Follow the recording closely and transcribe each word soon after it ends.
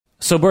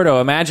So,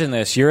 Berto, imagine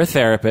this. You're a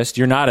therapist.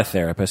 You're not a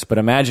therapist, but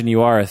imagine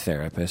you are a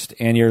therapist,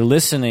 and you're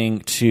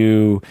listening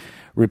to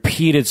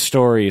repeated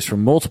stories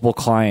from multiple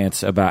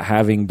clients about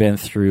having been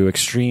through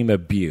extreme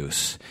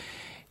abuse.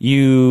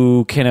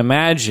 You can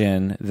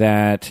imagine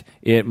that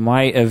it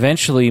might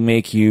eventually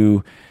make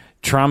you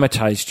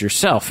traumatized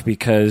yourself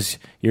because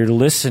you're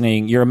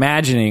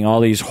imagining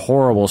all these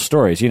horrible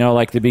stories. You know,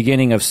 like the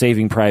beginning of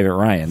Saving Private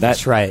Ryan.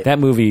 That's right. That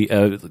movie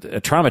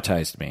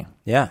traumatized me.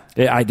 Yeah.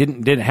 It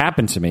didn't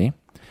happen to me,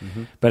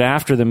 but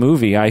after the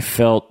movie, I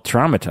felt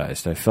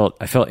traumatized.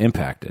 I felt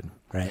impacted.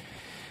 Right.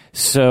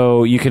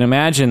 So you can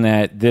imagine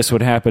that this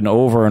would happen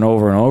over and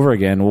over and over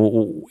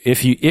again.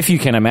 If you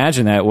can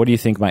imagine that, what do you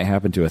think might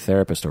happen to a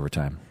therapist over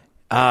time?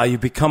 You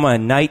become a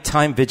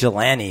nighttime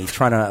vigilante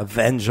trying to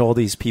avenge all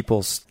these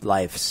people's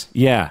lives.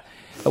 Yeah.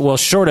 Well,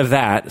 short of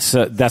that,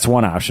 so that's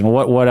one option.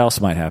 What else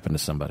might happen to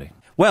somebody?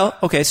 Well,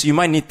 okay, so you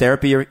might need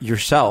therapy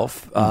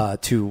yourself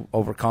to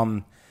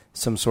overcome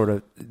some sort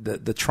of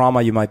the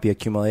trauma you might be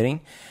accumulating.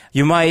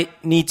 You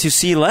might need to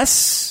see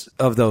less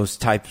of those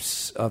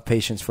types of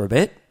patients for a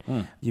bit.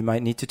 You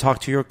might need to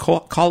talk to your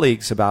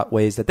colleagues about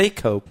ways that they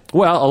cope.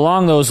 Well,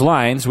 along those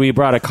lines, we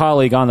brought a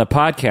colleague on the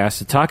podcast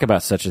to talk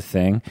about such a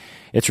thing.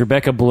 It's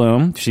Rebecca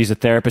Bloom. She's a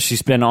therapist.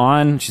 She's an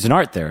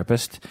art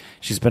therapist.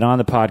 She's been on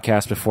the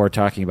podcast before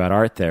talking about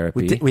art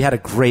therapy. We had a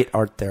great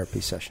art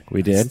therapy session.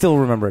 We did. I still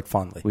remember it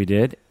fondly. We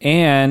did.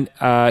 And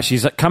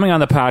she's coming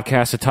on the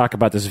podcast to talk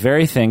about this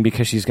very thing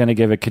because she's going to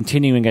give a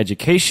continuing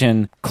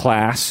education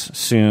class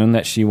soon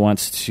that she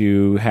wants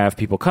to have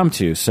people come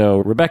to. So,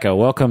 Rebecca,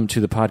 welcome to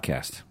the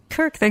podcast.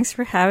 Kirk, thanks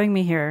for having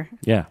me here.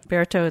 Yeah.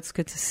 Berto, it's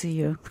good to see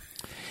you.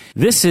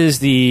 This is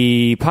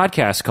the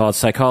podcast called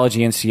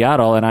Psychology in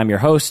Seattle, and I'm your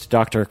host,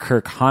 Dr.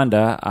 Kirk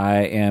Honda. I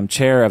am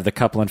chair of the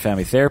Couple and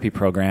Family Therapy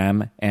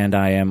Program, and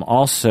I am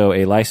also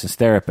a licensed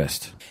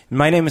therapist.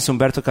 My name is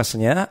Humberto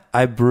Castañeda.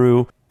 I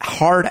brew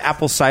hard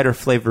apple cider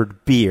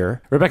flavored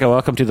beer. Rebecca,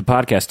 welcome to the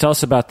podcast. Tell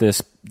us about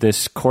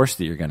this course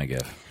that you're going to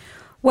give.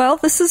 Well,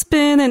 this has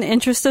been an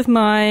interest of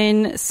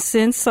mine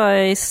since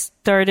I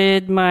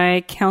started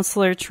my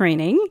counselor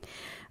training.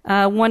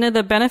 One of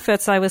the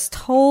benefits I was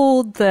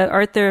told that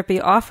art therapy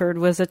offered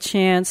was a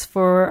chance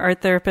for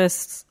art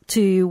therapists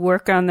to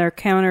work on their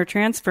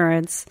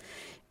countertransference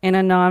in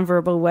a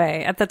nonverbal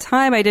way. At the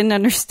time, I didn't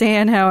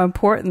understand how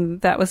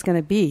important that was going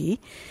to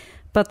be.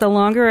 But the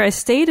longer I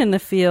stayed in the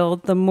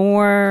field, the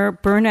more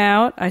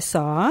burnout I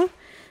saw.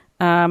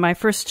 My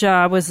first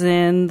job was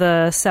in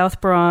the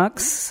South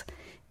Bronx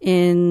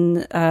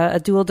in a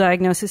dual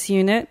diagnosis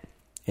unit.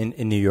 In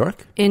New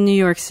York? In New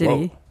York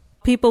City. Whoa.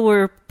 People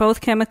were both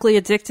chemically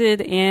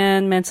addicted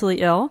and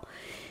mentally ill.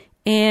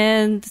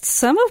 And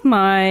some of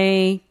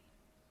my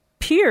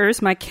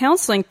peers, my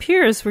counseling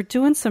peers, were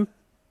doing some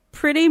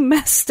pretty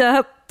messed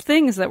up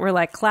things that were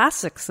like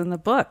classics in the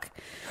book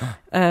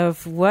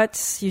of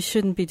what you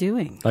shouldn't be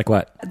doing. Like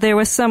what? There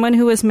was someone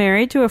who was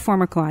married to a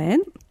former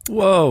client.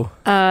 Whoa.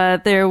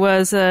 There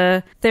was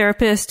a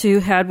therapist who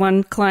had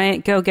one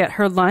client go get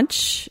her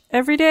lunch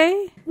every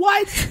day.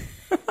 What?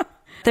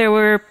 There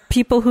were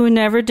people who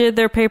never did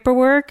their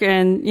paperwork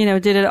and,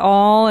 did it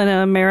all in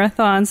a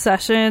marathon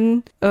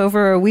session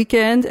over a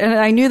weekend. And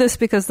I knew this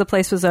because the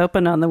place was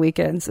open on the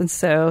weekends. And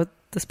so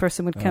this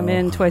person would come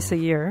in twice a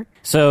year.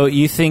 So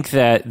you think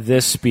that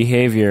this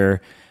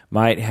behavior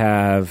might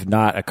have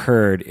not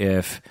occurred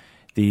if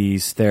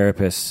these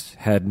therapists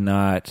had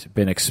not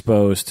been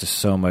exposed to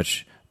so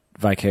much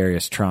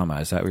vicarious trauma.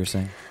 Is that what you're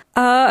saying?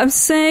 I'm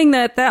saying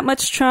that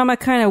much trauma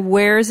kind of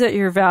wears at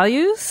your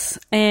values.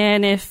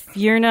 And if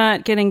you're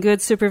not getting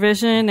good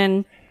supervision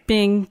and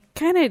being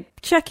kind of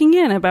checking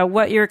in about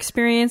what your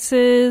experience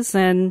is,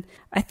 and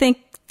I think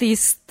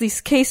these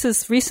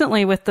cases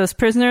recently with those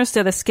prisoners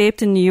that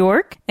escaped in New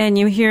York, and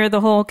you hear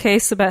the whole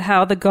case about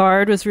how the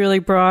guard was really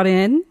brought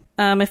in.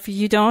 If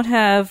you don't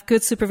have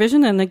good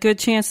supervision and a good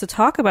chance to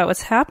talk about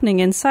what's happening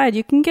inside,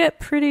 you can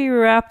get pretty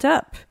wrapped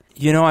up.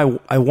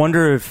 I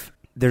wonder if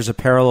there's a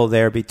parallel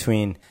there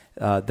between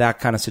that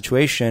kind of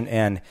situation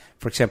and,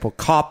 for example,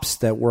 cops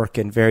that work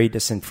in very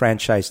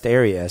disenfranchised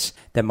areas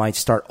that might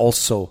start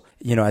also,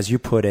 as you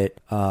put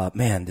it,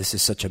 man, this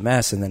is such a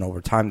mess. And then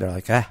over time, they're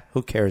like,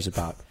 who cares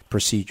about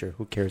procedure?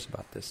 Who cares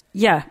about this?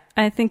 Yeah,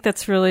 I think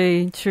that's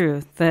really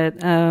true.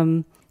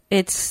 That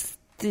it's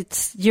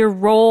your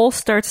role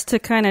starts to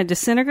kind of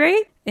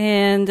disintegrate,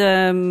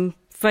 and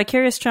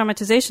vicarious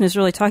traumatization is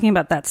really talking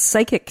about that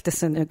psychic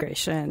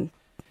disintegration.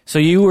 So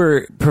you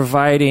were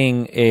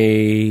providing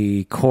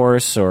a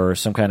course or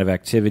some kind of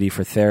activity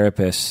for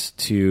therapists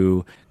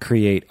to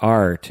create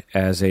art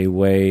as a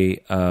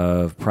way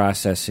of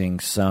processing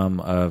some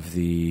of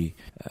the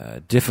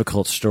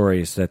difficult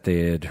stories that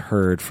they had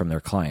heard from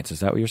their clients. Is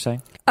that what you're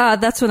saying?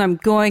 That's what I'm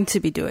going to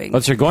be doing.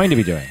 What you're going to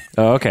be doing?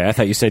 Oh, okay. I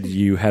thought you said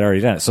you had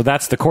already done it. So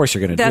that's the course you're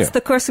going to do. That's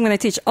the course I'm going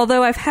to teach,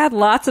 although I've had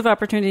lots of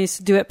opportunities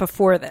to do it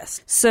before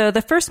this. So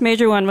the first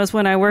major one was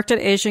when I worked at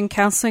Asian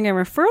Counseling and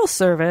Referral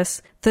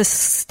Service. The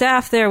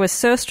staff there was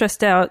so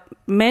stressed out.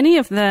 Many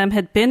of them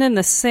had been in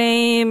the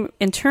same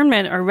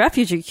internment or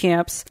refugee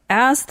camps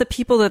as plus the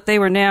people that they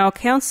were now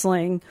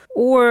counseling,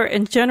 or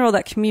in general,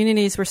 that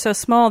communities were so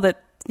small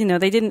that,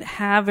 they didn't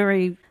have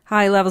very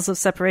high levels of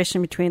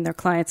separation between their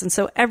clients. And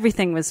so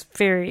everything was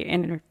very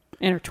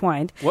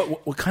intertwined.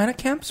 What kind of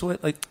camps?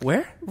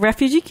 Where?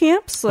 Refugee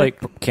camps. Like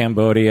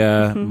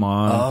Cambodia,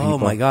 Hmong. Oh, people.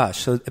 my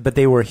gosh. So, but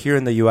they were here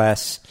in the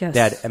U.S. Yes.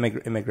 They had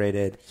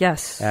immigrated.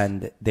 Yes.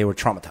 And they were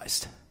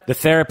traumatized. The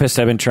therapists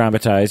have been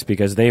traumatized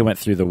because they went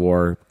through the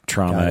war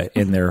trauma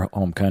in their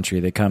home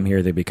country. They come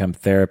here, they become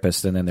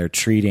therapists, and then they're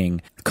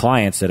treating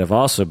clients that have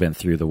also been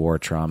through the war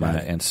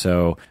trauma. And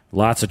so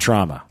lots of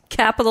trauma.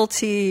 Capital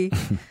T.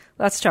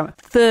 Lots of trauma.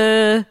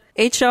 The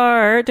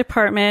HR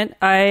department,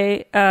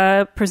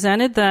 I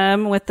presented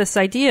them with this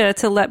idea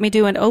to let me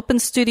do an open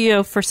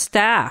studio for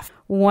staff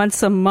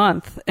once a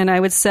month. And I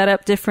would set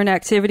up different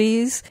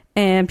activities,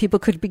 and people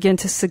could begin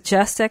to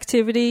suggest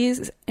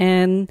activities,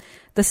 and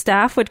the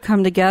staff would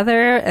come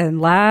together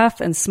and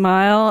laugh and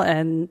smile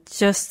and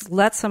just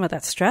let some of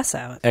that stress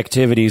out.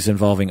 Activities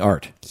involving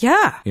art.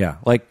 Yeah. Yeah.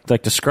 Like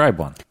describe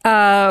one.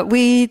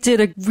 We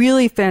did a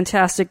really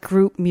fantastic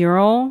group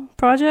mural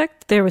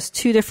project. There was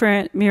 2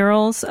 different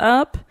murals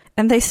up,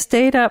 and they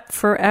stayed up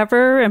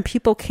forever, and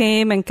people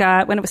came and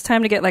when it was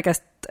time to get like a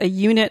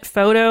unit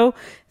photo,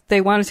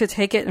 they wanted to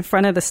take it in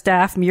front of the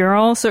staff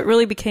mural. So it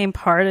really became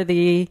part of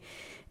the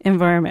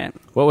environment.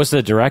 What was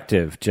the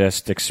directive?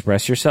 Just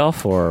express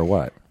yourself or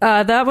what?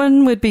 That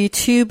one would be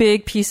 2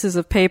 big pieces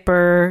of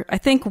paper. I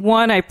think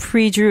one I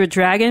pre-drew a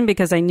dragon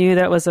because I knew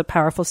that was a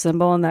powerful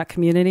symbol in that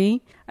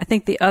community. I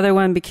think the other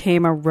one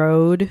became a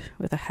road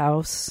with a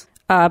house.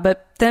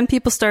 But then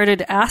people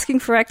started asking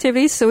for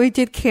activities, so we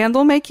did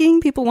candle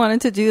making. People wanted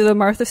to do the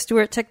Martha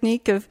Stewart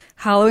technique of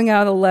hollowing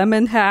out a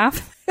lemon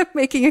half,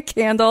 making a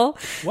candle.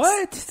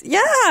 What?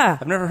 Yeah.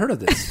 I've never heard of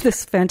this. This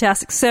is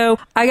fantastic. So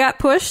I got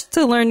pushed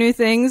to learn new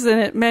things, and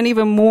it meant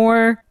even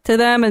more to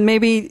them, and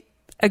maybe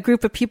a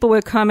group of people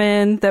would come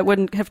in that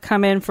wouldn't have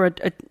come in for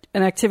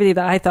an activity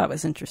that I thought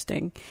was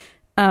interesting.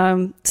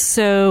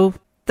 So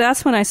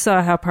that's when I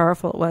saw how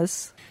powerful it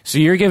was. So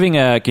you're giving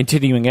a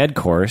continuing ed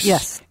course.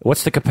 Yes.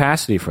 What's the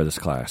capacity for this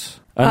class?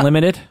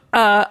 Unlimited?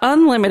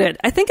 Unlimited.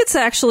 I think it's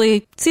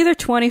either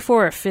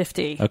 24 or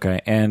 50.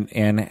 Okay.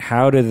 And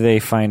how do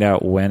they find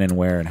out when and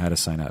where and how to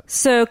sign up?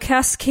 So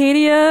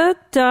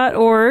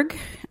Cascadia.org.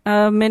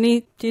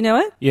 Do you know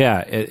it?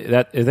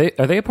 Yeah.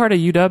 Are they a part of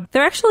UW?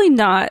 They're actually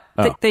not.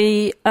 Oh.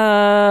 They're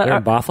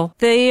in Bothell?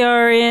 They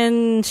are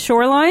in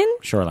Shoreline.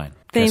 Shoreline.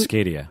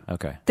 Cascadia.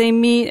 Okay. They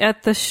meet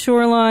at the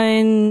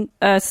Shoreline.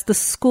 It's the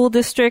school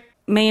district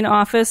main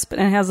office, but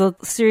it has a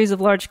series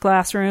of large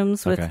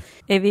classrooms with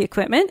AV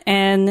equipment.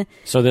 And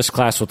so this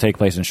class will take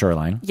place in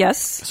Shoreline. Yes.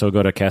 So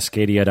go to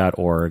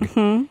Cascadia.org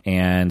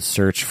and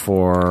search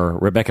for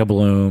Rebecca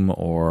Bloom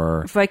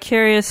or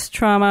Vicarious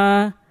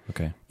Trauma.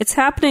 Okay. It's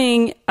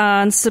happening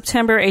on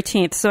September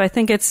 18th, so I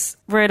think it's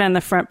right on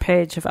the front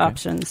page of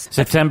options.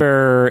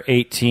 September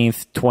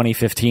 18th,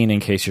 2015, in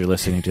case you're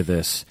listening to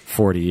this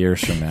 40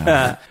 years from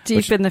now.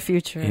 Deep in the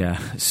future. Yeah.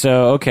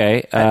 So,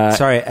 okay.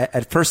 Sorry,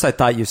 at first I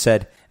thought you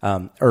said,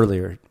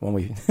 earlier when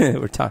we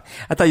were talking,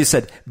 I thought you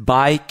said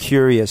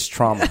Vicarious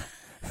Trauma.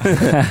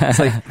 It's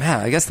like, man,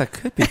 I guess that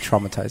could be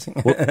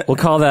traumatizing. We'll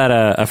call that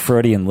a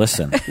Freudian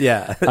listen.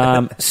 Yeah.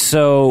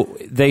 So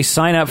they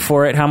sign up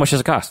for it. How much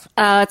does it cost?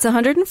 It's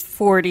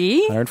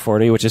 $140.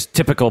 $140, which is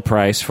typical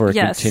price for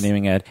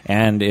continuing ed.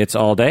 And it's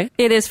all day?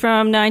 It is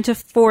from 9 to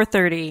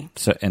 4:30.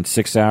 So, and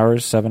 6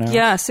 hours, 7 hours?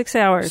 Yeah, 6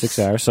 hours. 6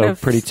 hours. So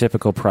pretty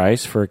typical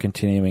price for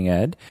continuing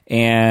ed.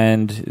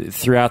 And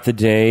throughout the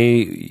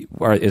day,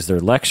 is there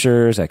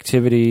lectures,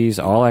 activities,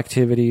 all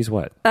activities?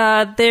 What?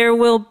 There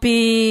will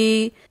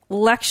be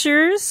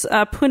lectures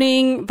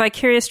putting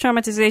vicarious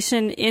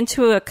traumatization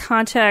into a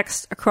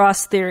context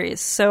across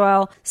theories. So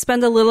I'll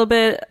spend a little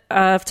bit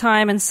of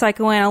time in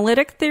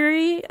psychoanalytic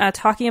theory,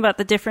 talking about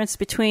the difference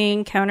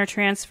between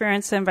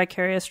countertransference and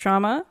vicarious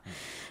trauma.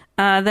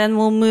 Then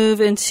we'll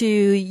move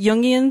into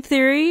Jungian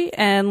theory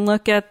and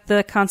look at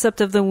the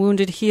concept of the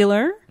wounded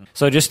healer.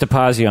 So just to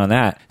pause you on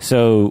that,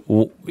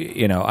 so,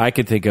 I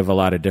could think of a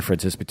lot of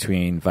differences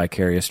between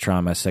vicarious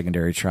trauma,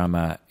 secondary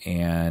trauma,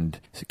 and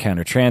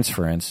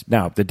countertransference.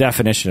 Now, the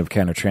definition of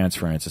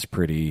countertransference is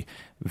pretty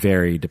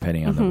varied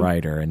depending on the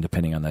writer and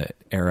depending on the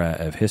era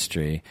of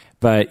history.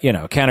 But,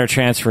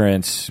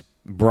 countertransference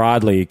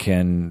broadly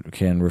can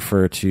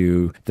refer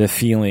to the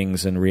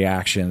feelings and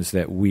reactions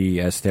that we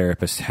as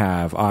therapists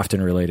have,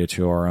 often related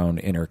to our own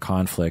inner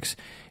conflicts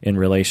in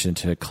relation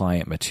to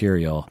client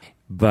material.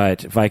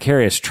 But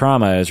vicarious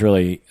trauma is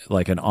really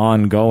like an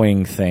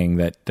ongoing thing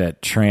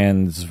that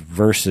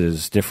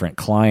transverses different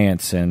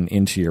clients and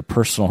into your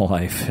personal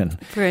life, and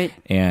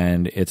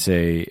and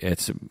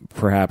it's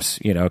perhaps,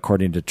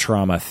 according to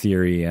trauma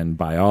theory and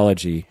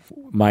biology,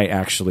 might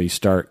actually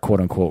start quote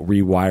unquote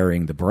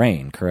rewiring the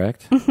brain.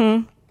 Correct?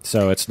 Mm-hmm.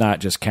 So it's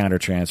not just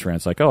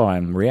countertransference, like, oh,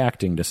 I'm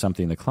reacting to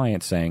something the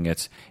client's saying.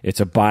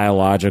 It's a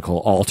biological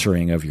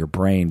altering of your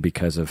brain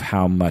because of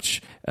how much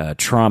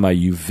trauma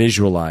you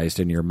visualized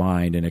in your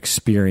mind and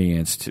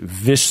experienced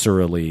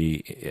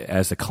viscerally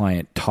as the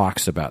client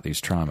talks about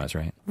these traumas,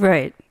 right?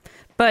 Right.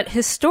 But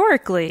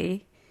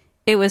historically,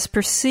 it was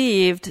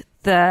perceived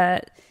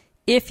that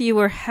if you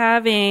were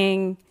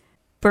having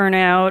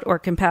burnout or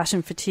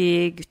compassion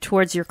fatigue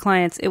towards your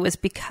clients, it was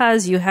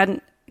because you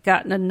hadn't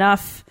gotten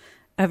enough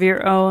of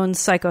your own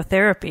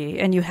psychotherapy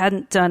and you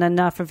hadn't done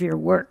enough of your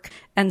work.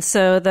 And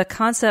so the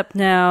concept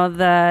now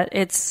that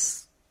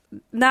it's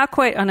not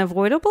quite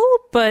unavoidable,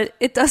 but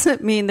it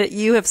doesn't mean that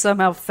you have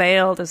somehow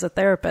failed as a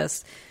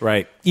therapist.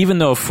 Right. Even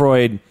though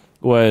Freud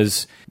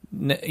was,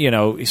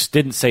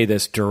 didn't say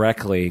this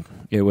directly,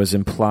 it was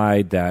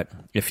implied that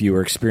if you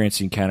were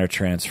experiencing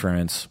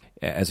countertransference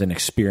as an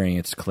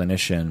experienced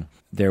clinician,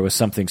 there was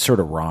something sort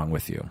of wrong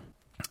with you.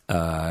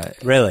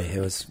 Really? It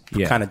was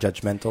kind of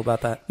judgmental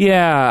about that?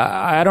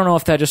 Yeah. I don't know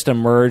if that just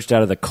emerged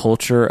out of the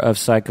culture of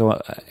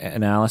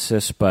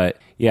psychoanalysis, but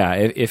yeah,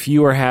 if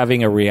you were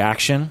having a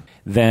reaction,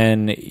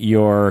 then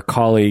your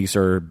colleagues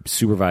or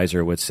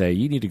supervisor would say,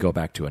 you need to go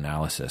back to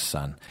analysis,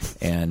 son,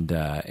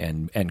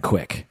 and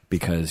quick,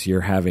 because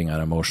you're having an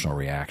emotional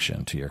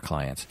reaction to your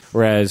clients.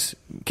 Whereas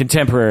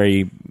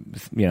contemporary,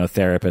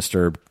 therapists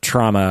or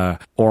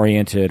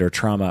trauma-oriented or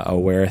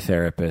trauma-aware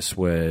therapists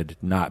would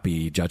not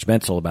be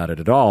judgmental about it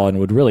at all and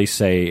would really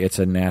say it's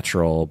a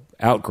natural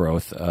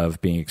outgrowth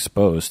of being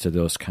exposed to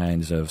those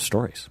kinds of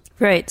stories.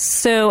 Right.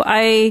 So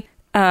I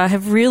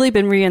have really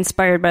been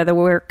re-inspired by the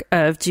work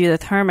of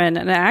Judith Herman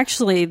and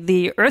actually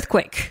the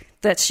earthquake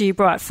that she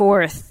brought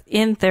forth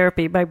in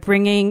therapy by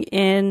bringing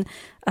in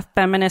a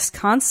feminist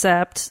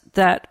concept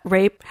that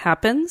rape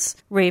happens.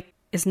 Rape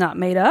is not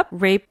made up.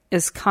 Rape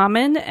is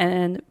common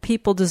and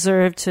people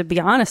deserve to be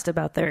honest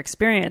about their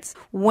experience.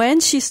 When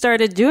she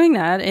started doing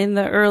that in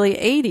the early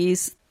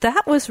 80s,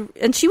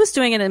 and she was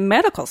doing it in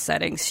medical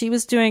settings. She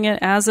was doing it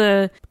as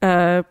a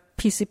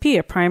PCP,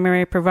 a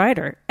primary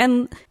provider,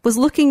 and was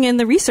looking in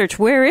the research,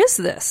 where is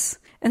this?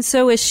 And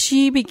so as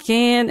she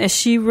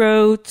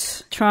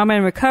wrote Trauma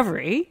and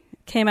Recovery,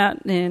 came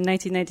out in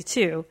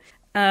 1992,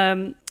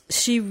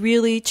 she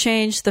really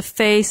changed the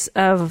face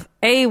of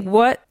A,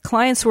 what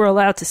clients were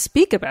allowed to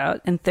speak about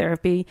in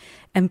therapy,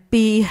 and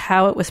B,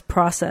 how it was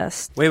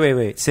processed.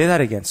 Wait. Say that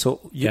again.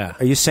 So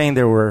are you saying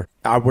were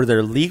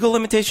there legal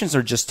limitations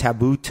or just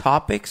taboo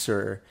topics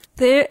or...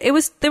 There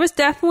was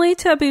definitely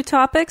taboo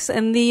topics,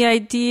 and the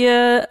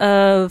idea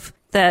of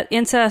that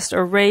incest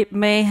or rape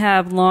may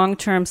have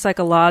long-term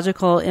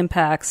psychological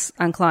impacts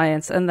on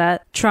clients, and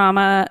that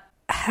trauma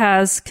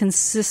has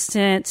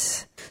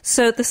consistent...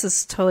 So this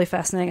is totally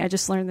fascinating. I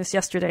just learned this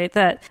yesterday,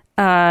 that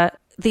the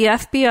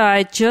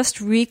FBI just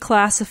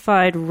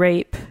reclassified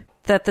rape,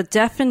 that the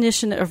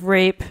definition of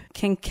rape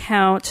can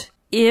count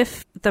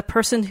if the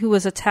person who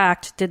was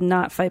attacked did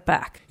not fight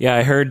back. Yeah,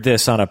 I heard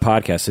this on a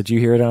podcast. Did you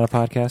hear it on a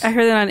podcast? I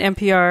heard it on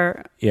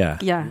NPR. Yeah.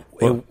 Yeah.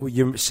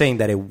 You're saying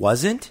that it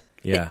wasn't?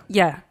 Yeah.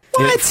 Yeah.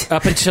 What?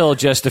 Up until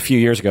just a few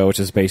years ago, which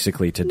is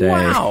basically today,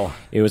 wow.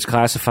 It was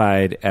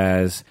classified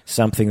as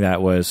something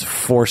that was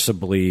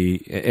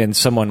forcibly, and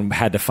someone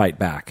had to fight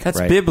back. That's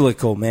right?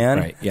 biblical, man.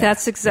 Right. Yeah.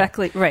 That's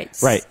exactly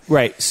right.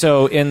 Right.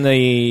 So in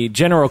the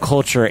general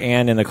culture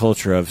and in the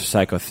culture of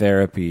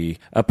psychotherapy,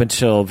 up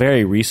until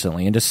very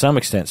recently, and to some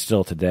extent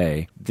still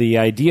today, the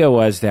idea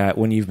was that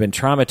when you've been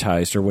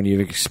traumatized or when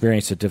you've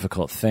experienced a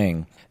difficult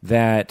thing,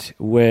 that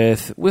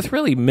with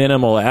really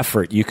minimal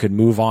effort, you could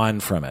move on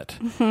from it.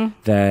 Mm-hmm.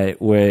 That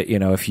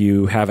if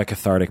you have a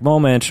cathartic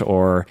moment,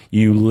 or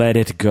you let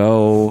it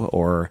go,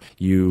 or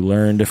you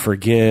learn to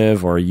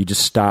forgive, or you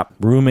just stop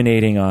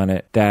ruminating on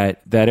it,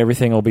 that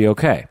everything will be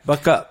okay.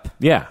 Buck up.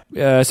 Yeah,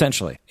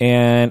 essentially.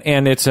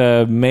 And it's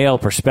a male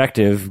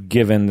perspective,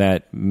 given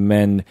that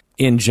men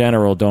in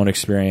general don't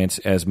experience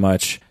as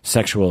much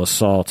sexual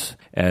assault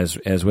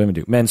as women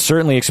do. Men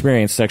certainly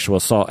experience sexual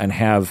assault and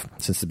have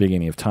since the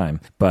beginning of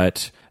time,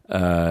 but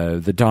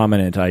the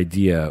dominant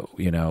idea,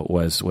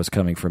 was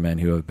coming from men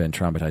who have been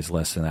traumatized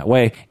less in that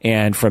way.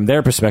 And from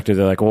their perspective,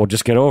 they're like, well,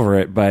 just get over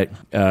it. But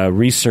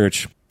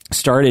research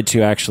started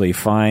to actually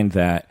find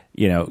that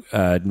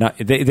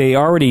they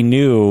already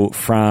knew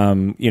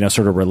from,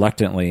 sort of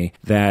reluctantly,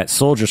 that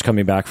soldiers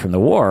coming back from the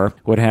war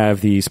would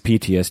have these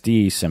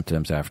PTSD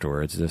symptoms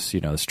afterwards,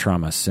 this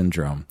trauma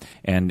syndrome.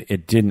 And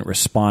it didn't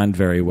respond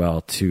very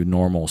well to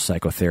normal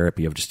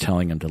psychotherapy of just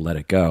telling them to let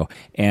it go.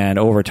 And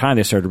over time,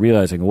 they started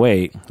realizing,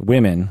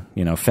 women,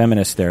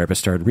 feminist therapists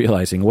started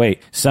realizing,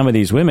 some of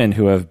these women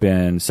who have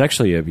been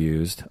sexually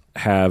abused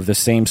have the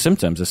same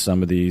symptoms as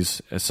some of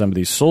these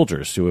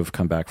soldiers who have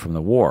come back from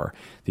the war.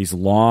 These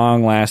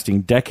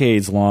long-lasting,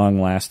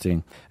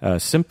 decades-long-lasting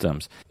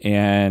symptoms.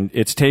 And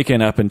it's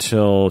taken up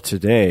until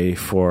today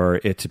for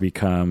it to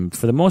become,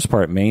 for the most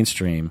part,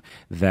 mainstream,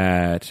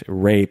 that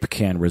rape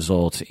can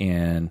result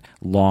in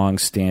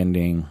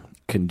long-standing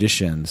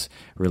conditions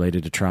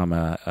related to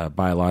trauma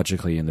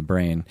biologically in the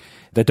brain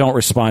that don't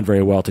respond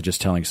very well to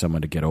just telling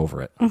someone to get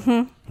over it.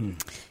 Mm-hmm.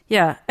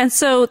 Yeah. And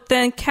so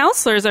then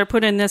counselors are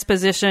put in this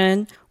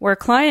position where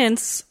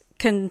clients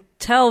can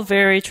tell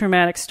very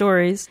traumatic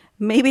stories.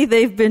 Maybe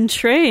they've been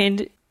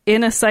trained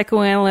in a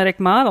psychoanalytic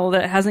model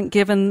that hasn't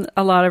given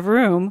a lot of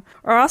room.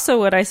 Or also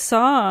what I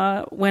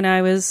saw when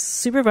I was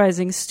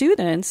supervising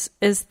students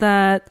is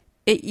that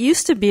it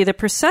used to be the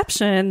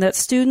perception that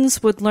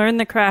students would learn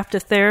the craft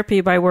of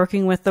therapy by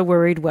working with the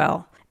worried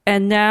well.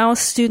 And now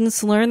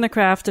students learn the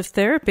craft of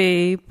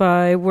therapy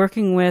by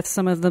working with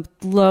some of the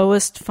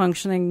lowest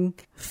functioning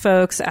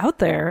folks out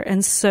there.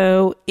 And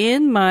so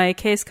in my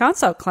case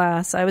consult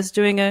class, I was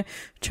doing a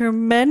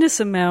tremendous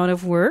amount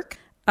of work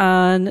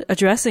on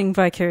addressing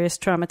vicarious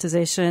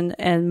traumatization,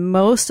 and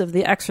most of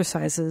the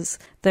exercises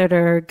that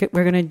we're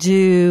going to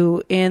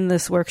do in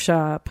this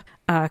workshop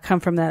come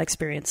from that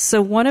experience.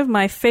 So one of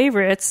my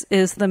favorites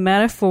is the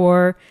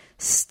metaphor,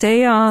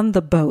 stay on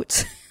the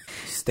boat.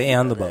 Stay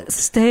on the boat.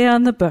 Stay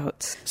on the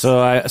boat.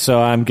 So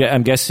I'm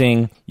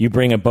guessing you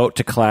bring a boat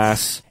to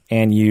class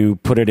and you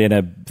put it in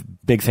a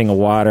big thing of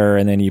water,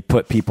 and then you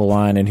put people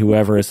on, and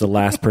whoever is the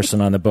last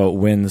person on the boat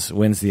wins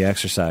the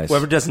exercise.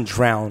 Whoever doesn't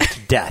drown to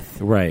death.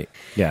 Right.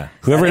 Yeah.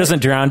 Whoever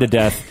doesn't drown to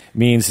death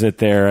means that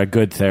they're a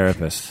good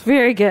therapist.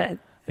 Very good.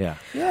 Yeah.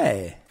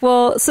 Yay.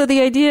 Well, so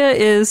the idea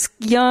is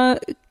young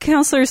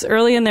counselors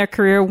early in their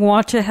career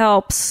want to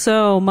help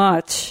so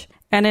much.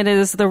 And it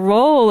is the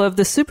role of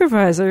the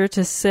supervisor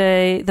to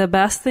say the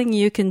best thing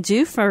you can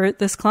do for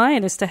this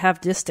client is to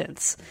have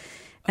distance.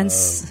 And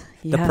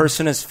the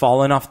person has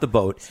fallen off the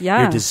boat.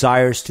 Yeah. Your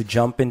desire is to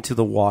jump into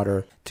the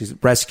water to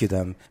rescue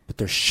them, but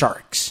they're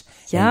sharks.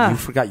 Yeah. And you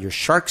forgot your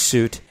shark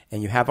suit,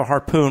 and you have a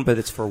harpoon, but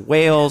it's for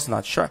whales,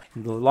 not shark.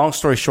 Long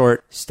story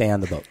short, stay on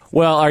the boat.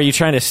 Well, are you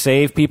trying to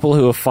save people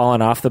who have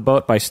fallen off the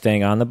boat by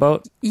staying on the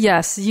boat?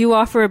 Yes, you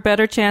offer a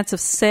better chance of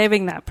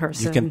saving that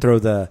person. You can throw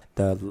the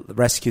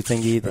rescue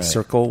thingy, the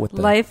circle with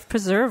the life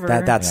preserver.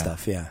 That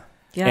stuff, yeah.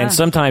 Yeah. And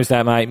sometimes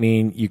that might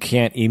mean you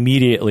can't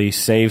immediately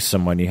save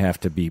someone. You have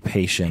to be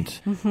patient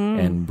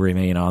and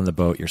remain on the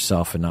boat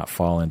yourself and not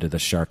fall into the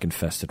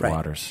shark-infested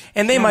waters.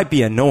 And they might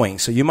be annoying,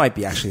 so you might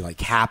be actually like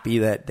happy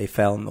that they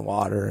fell in the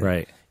water. And,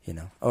 right. You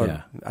know,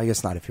 or I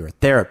guess not if you're a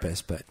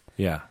therapist, but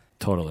yeah,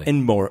 totally.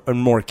 In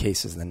more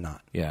cases than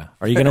not. Yeah.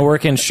 Are you going to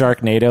work in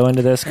Sharknado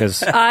into this?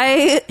 Because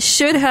I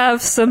should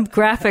have some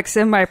graphics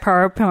in my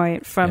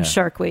PowerPoint from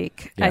Shark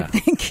Week. Yeah. I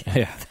think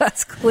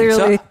that's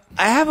clearly. So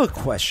I have a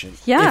question.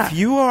 Yeah. If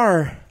you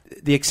are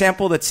the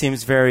example that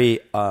seems very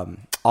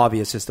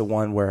obvious is the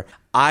one where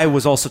I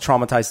was also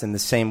traumatized in the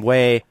same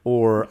way,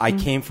 or I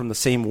came from the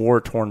same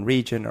war-torn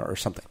region or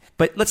something.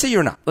 But let's say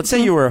you're not. Let's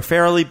say you were a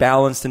fairly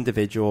balanced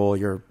individual.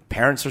 Your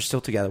parents are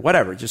still together,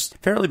 whatever, just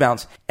fairly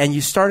balanced. And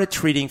you started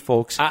treating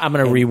folks. I'm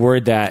going to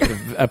reword that.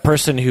 A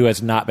person who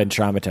has not been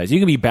traumatized. You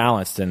can be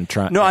balanced and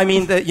No, I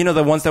mean,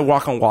 the ones that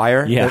walk on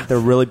wire. Yeah. They're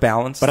really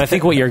balanced. But I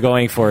think what you're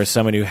going for is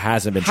someone who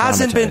hasn't been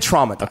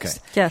traumatized. Okay.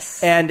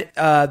 Yes. And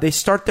they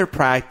start their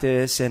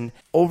practice, and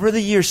over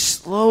the years,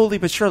 slowly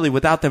but surely,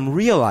 without them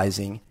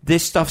realizing,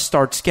 this stuff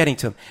starts getting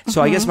to them.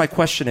 So I guess my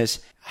question is,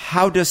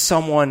 what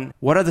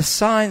are the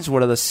signs?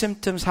 What are the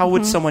symptoms? How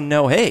would someone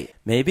know, hey,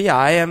 maybe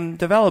I am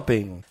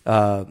developing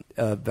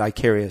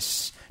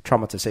vicarious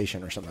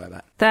traumatization or something like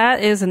that?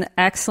 That is an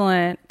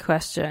excellent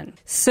question.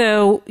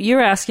 So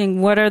you're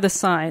asking, what are the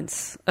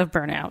signs of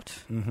burnout?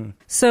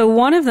 So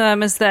one of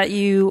them is that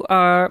you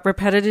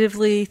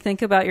repetitively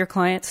think about your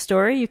client's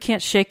story. You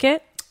can't shake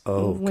it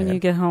when you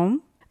get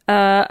home.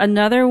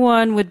 Another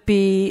one would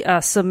be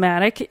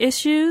somatic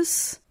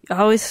issues.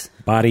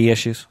 Body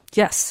issues.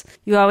 Yes.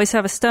 You always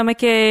have a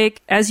stomach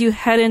ache. As you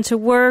head into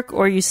work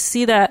or you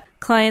see that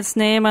client's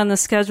name on the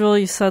schedule,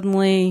 you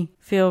suddenly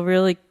feel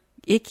really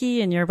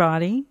icky in your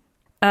body.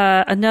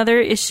 Another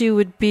issue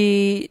would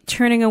be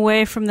turning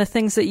away from the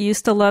things that you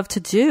used to love to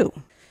do.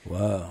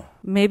 Whoa.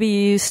 Maybe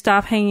you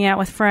stop hanging out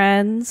with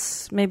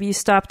friends. Maybe you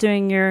stop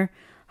doing your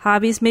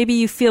hobbies. Maybe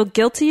you feel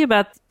guilty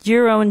about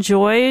your own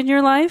joy in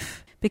your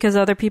life because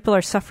other people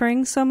are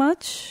suffering so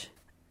much.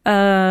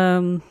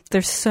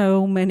 There's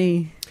so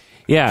many.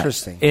 Yeah.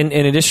 Interesting.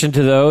 In addition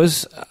to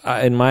those,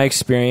 in my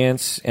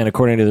experience, and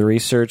according to the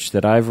research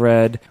that I've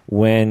read,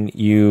 when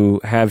you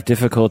have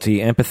difficulty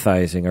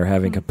empathizing or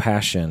having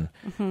compassion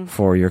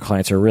for your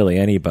clients or really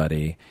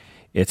anybody,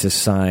 it's a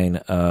sign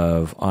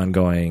of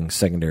ongoing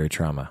secondary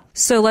trauma.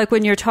 So like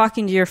when you're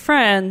talking to your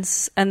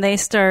friends and they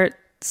start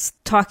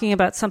talking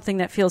about something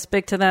that feels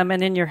big to them,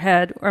 and in your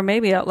head, or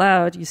maybe out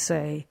loud, you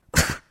say,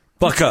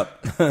 buck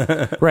up.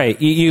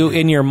 Right. You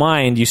in your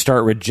mind, you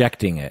start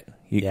rejecting it.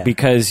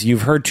 Because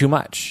you've heard too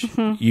much.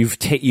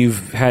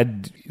 You've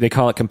had, they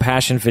call it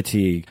compassion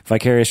fatigue,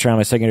 vicarious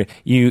trauma, secondary.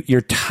 You're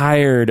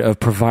tired of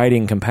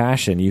providing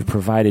compassion. You've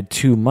provided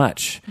too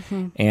much.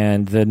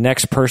 And the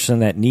next person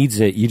that needs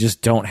it, you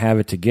just don't have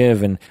it to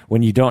give. And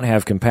when you don't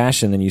have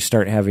compassion, then you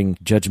start having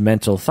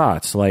judgmental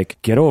thoughts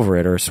like, get over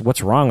it, or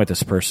what's wrong with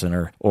this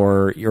person,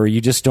 or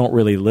you just don't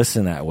really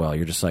listen that well.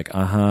 You're just like,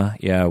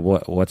 yeah,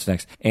 what's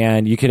next?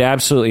 And you could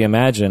absolutely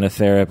imagine a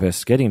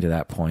therapist getting to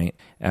that point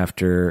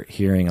after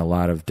hearing a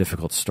lot of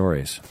difficult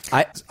stories.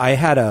 I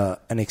had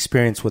an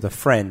experience with a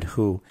friend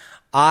who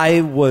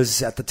I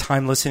was at the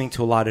time listening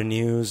to a lot of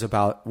news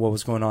about what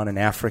was going on in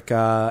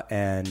Africa,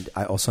 and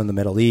also in the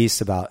Middle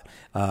East about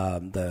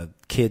the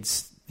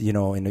kids,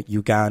 in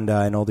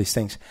Uganda and all these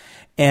things.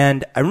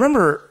 And I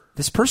remember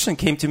this person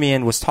came to me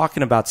and was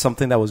talking about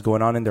something that was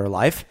going on in their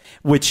life,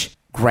 which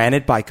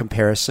granted by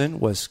comparison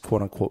was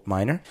quote unquote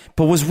minor,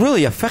 but was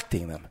really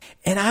affecting them.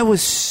 And I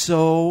was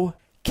so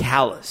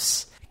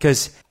callous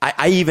because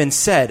I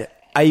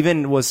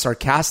even was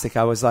sarcastic.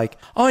 I was like,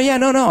 oh yeah,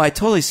 no, I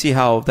totally see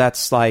how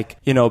that's like,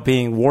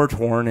 being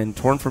war-torn and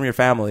torn from your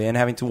family and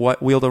having to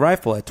wield a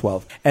rifle at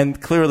 12.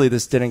 And clearly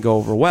this didn't go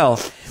over well.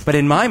 But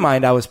in my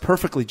mind, I was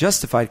perfectly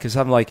justified because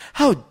I'm like,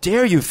 how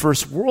dare you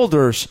first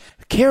worlders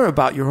care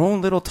about your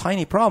own little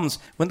tiny problems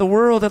when the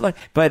world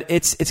but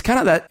it's kind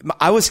of that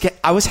I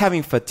was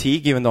having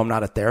fatigue, even though I'm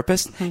not a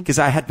therapist, because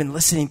I had been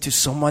listening to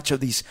so much of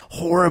these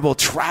horrible,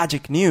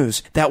 tragic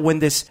news that when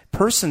this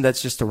person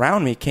that's just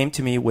around me came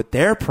to me with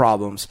their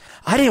problems,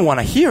 I didn't want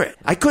to hear it.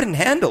 I couldn't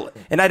handle it.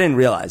 And I didn't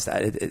realize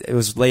that. It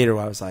was later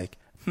where I was like,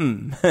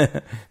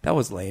 that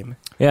was lame.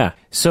 Yeah.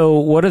 So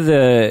what are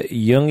the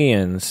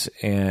Jungians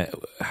and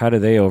how do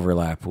they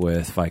overlap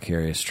with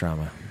vicarious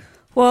trauma?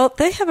 Well,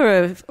 they have,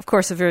 of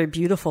course, a very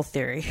beautiful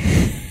theory,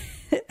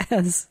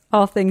 as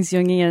all things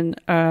Jungian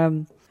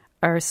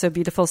are so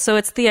beautiful. So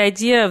it's the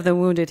idea of the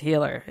wounded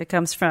healer. It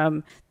comes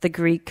from the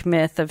Greek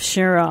myth of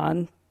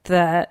Chiron,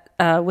 that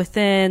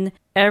within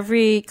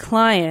every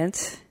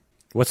client...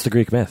 What's the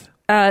Greek myth?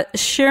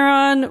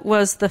 Chiron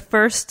was the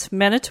first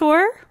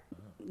Minotaur,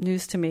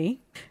 news to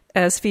me,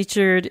 as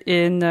featured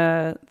in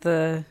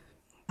the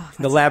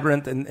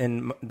labyrinth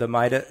in the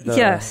Midas,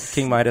 yes.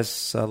 King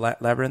Midas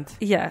labyrinth?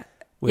 Yeah.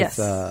 With,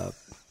 yes.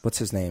 What's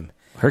his name?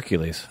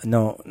 Hercules.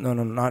 No,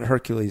 not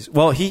Hercules.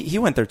 Well, he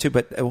went there too,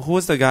 but who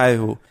was the guy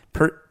who,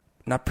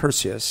 not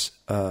Perseus.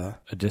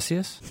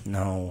 Odysseus?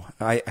 No.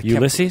 I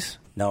Ulysses?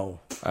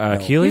 No.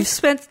 Achilles? You've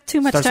spent too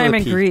much Starts time with a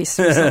in P. Greece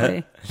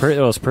recently. It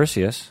was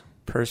Perseus.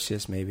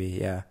 Perseus, maybe,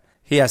 yeah.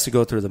 He has to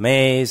go through the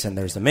maze, and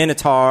there's the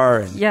Minotaur.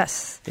 And,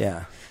 yes.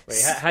 Yeah.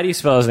 Wait, how do you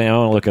spell his name? I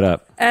want to look it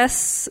up.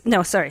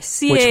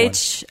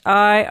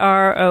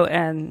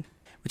 Chiron.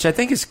 Which I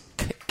think is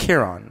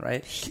Chiron,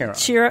 right?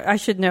 Chiron. I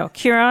should know.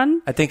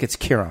 Chiron? I think it's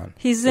Chiron.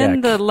 He's in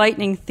the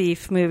Lightning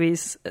Thief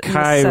movies.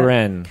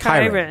 Chiron.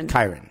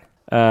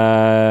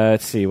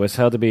 Let's see. Was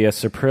held to be a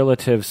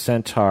superlative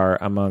centaur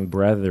among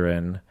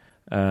brethren.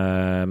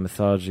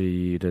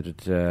 Mythology.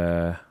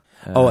 A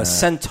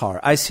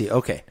centaur. I see.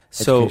 Okay.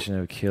 So education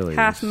of Achilles.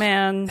 Half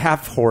man.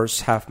 Half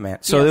horse, half man.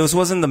 So this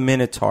wasn't the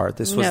Minotaur.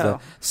 This was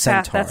the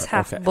centaur. That's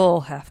half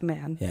bull, half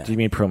man. Yeah. Do you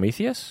mean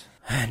Prometheus?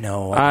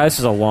 No. This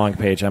is a long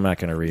page. I'm not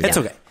going to read it. It's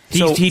okay.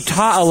 He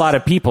taught a lot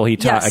of people. He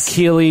taught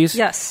Achilles.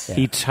 Yes.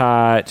 He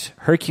taught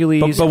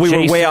Hercules. But we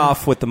Jason. were way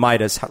off with the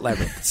Midas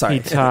labyrinth. Sorry. He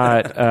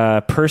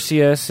taught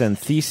Perseus and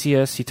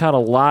Theseus. He taught a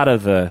lot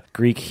of the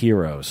Greek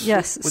heroes.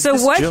 Yes. So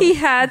what he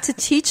had to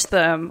teach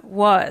them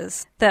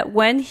was that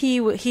when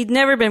he'd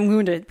never been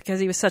wounded because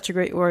he was such a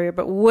great warrior,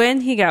 but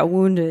when he got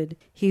wounded,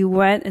 he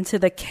went into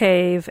the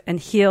cave and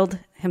healed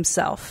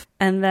himself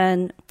and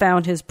then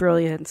found his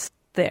brilliance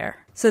there.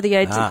 So the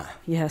idea,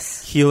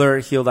 yes. Healer,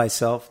 heal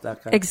thyself,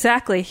 that kind of.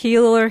 Exactly.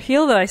 Healer,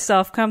 heal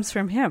thyself comes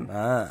from him.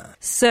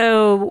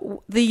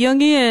 So the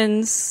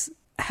Jungians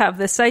have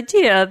this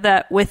idea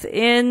that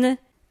within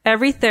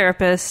every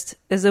therapist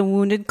is a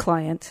wounded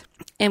client,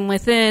 and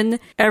within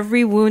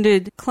every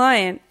wounded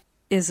client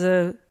is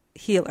a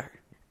healer.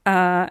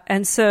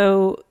 And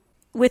so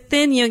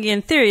within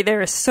Jungian theory,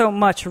 there is so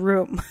much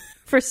room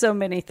for so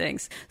many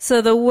things.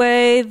 So the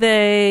way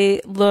they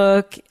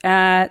look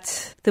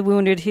at the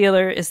wounded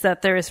healer is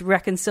that there is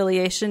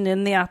reconciliation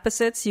in the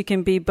opposites. You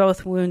can be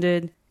both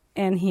wounded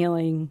and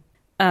healing.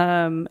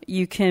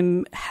 You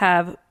can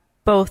have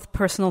both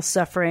personal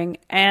suffering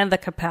and the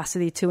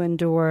capacity to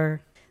endure.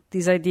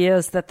 These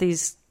ideas that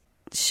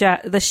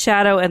the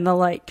shadow and the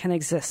light can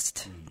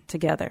exist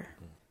together.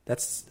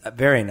 That's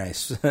very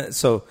nice.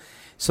 So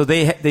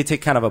they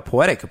take kind of a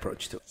poetic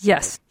approach to it.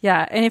 Yes.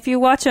 Yeah. And if you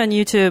watch on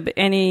YouTube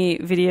any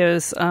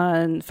videos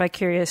on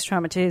vicarious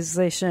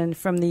traumatization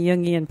from the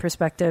Jungian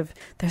perspective,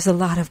 there's a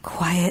lot of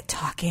quiet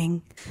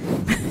talking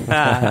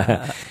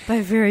by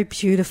very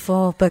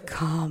beautiful but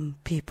calm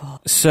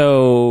people.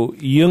 So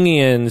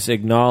Jungians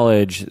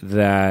acknowledge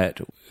that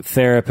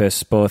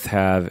therapists both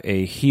have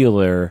a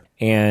healer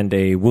and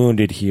a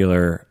wounded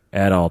healer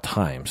at all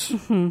times.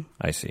 Mm-hmm.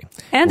 I see.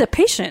 And a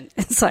patient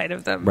inside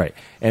of them. Right.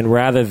 And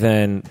rather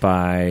than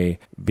by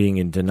being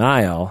in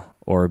denial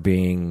or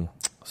being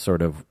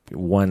sort of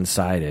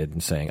one-sided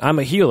and saying, I'm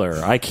a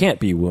healer, I can't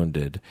be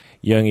wounded,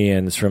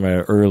 Jungians from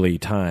an early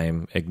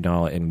time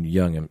acknowledge, and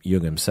Jung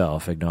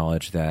himself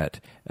acknowledged that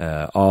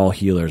all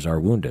healers are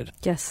wounded.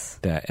 Yes.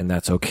 And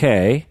that's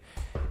okay.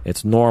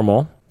 It's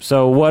normal.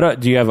 So what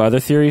do you have other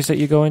theories that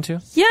you go into?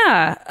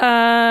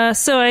 Yeah.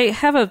 So I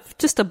have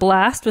just a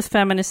blast with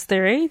feminist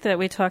theory that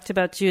we talked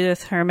about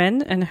Judith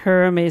Herman and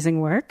her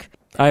amazing work.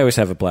 I always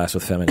have a blast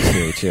with feminist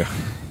theory too.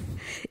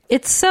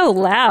 It's so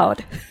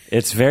loud.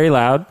 It's very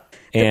loud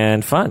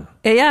and fun.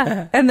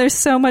 Yeah. And there's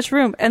so much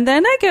room. And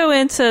then I go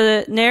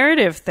into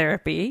narrative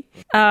therapy.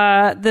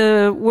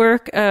 The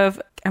work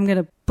of, I'm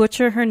going to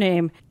butcher her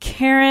name,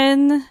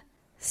 Karen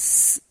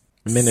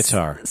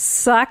Minotaur.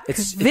 It's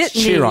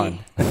Chiron.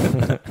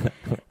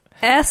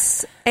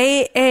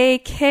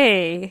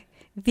 Saakvitne.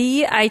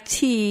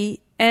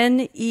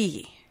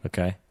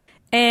 Okay.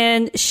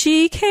 And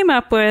she came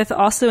up with,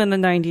 also in the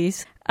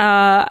 90s,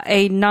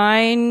 a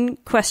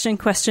 9-question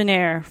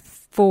questionnaire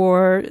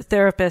for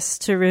therapists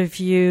to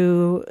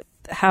review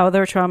how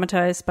they're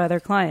traumatized by their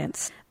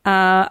clients.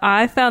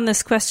 I found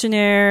this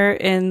questionnaire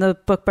in the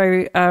book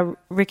by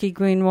Ricky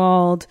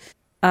Greenwald,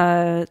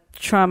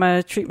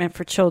 Trauma Treatment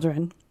for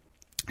Children.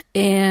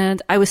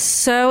 And I was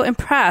so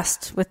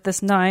impressed with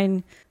this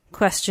 9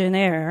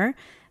 questionnaire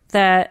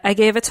that I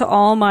gave it to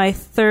all my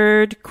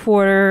third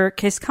quarter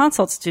case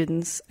consult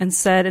students and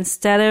said,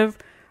 instead of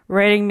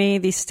writing me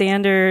the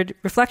standard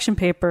reflection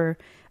paper,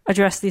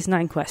 address these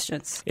 9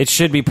 questions. It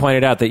should be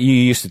pointed out that you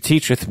used to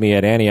teach with me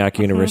at Antioch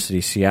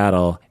University,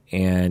 Seattle,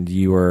 and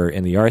you were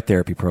in the art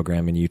therapy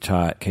program, and you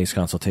taught case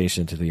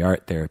consultation to the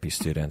art therapy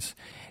students.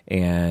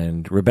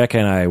 And Rebecca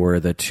and I were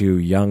the 2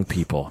 young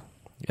people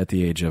at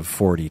the age of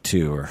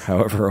 42 or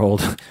however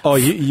old. Oh,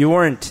 you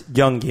weren't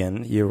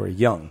youngin, you were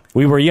young.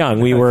 We were young.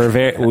 We were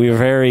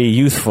very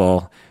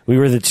youthful. We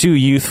were the 2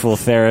 youthful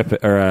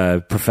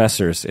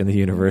professors in the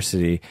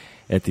university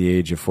at the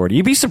age of 40.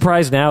 You'd be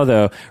surprised now,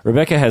 though.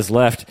 Rebecca has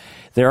left.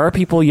 There are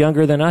people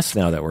younger than us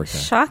now that work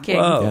there. Shocking.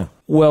 Whoa. Yeah.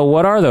 Well,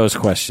 what are those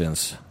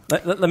questions?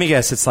 Let me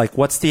guess. It's like,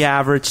 what's the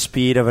average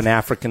speed of an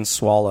African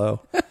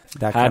swallow?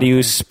 How do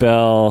you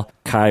spell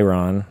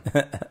Chiron?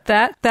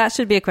 That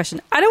should be a question.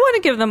 I don't want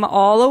to give them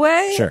all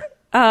away. Sure.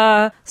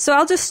 So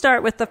I'll just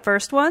start with the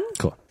first one.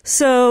 Cool.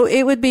 So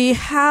it would be,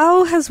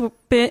 how has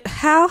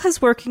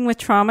working with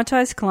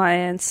traumatized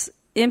clients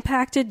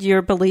impacted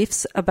your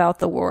beliefs about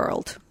the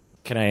world?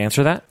 Can I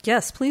answer that?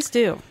 Yes, please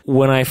do.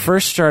 When I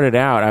first started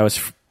out, I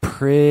was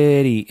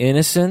pretty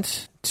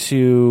innocent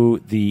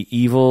to the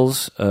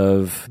evils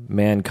of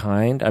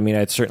mankind. I mean,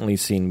 I'd certainly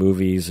seen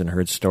movies and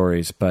heard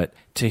stories, but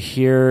to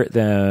hear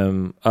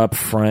them up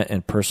front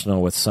and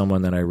personal with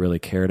someone that I really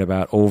cared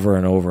about over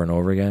and over and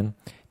over again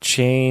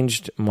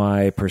changed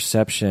my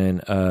perception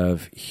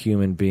of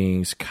human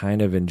beings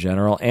kind of in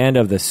general, and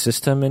of the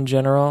system in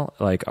general.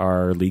 Like,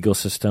 our legal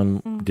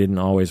system didn't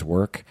always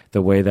work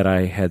the way that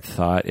I had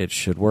thought it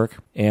should work.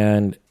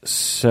 And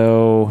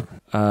so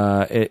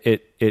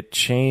it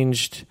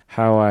changed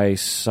how I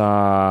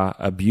saw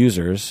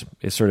abusers.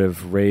 It sort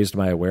of raised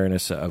my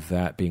awareness of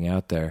that being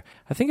out there.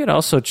 I think it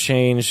also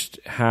changed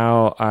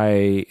how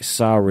I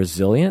saw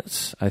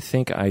resilience. I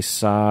think I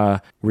saw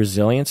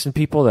resilience in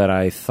people that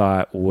I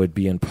thought would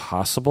be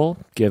impossible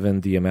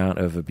given the amount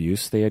of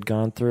abuse they had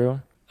gone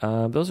through.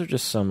 Those are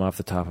just some off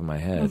the top of my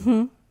head.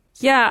 Mm-hmm.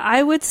 Yeah,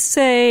 I would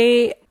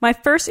say my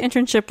first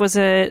internship was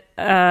at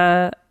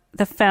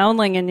the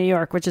Foundling in New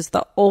York, which is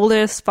the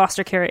oldest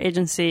foster care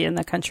agency in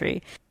the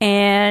country.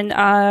 And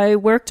I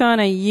worked on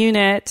a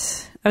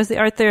unit. I was the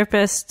art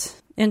therapist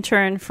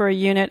intern for a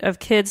unit of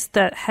kids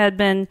that had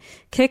been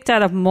kicked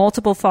out of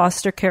multiple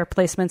foster care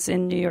placements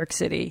in New York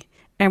City.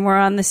 And we're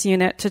on this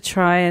unit to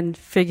try and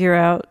figure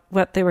out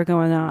what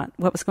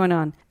was going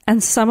on.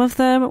 And some of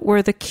them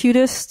were the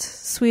cutest,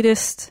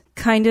 sweetest,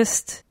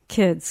 kindest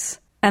kids.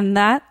 And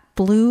that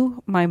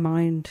blew my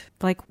mind.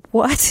 Like,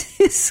 what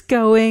is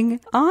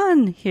going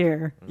on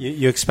here?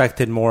 You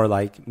expected more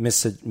like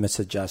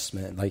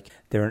misadjustment, like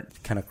they're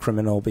kind of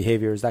criminal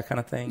behaviors, that kind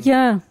of thing?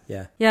 Yeah.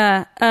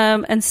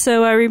 And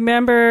so I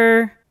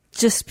remember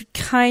just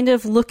kind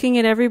of looking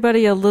at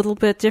everybody a little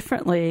bit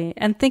differently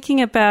and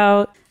thinking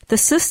about the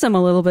system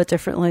a little bit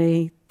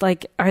differently.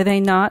 Like, are they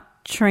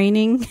not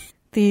training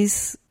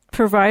these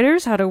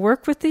providers how to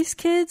work with these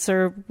kids,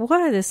 or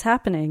what is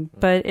happening?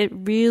 But it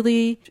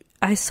really,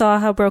 I saw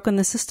how broken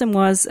the system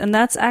was, and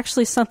that's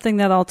actually something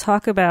that I'll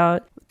talk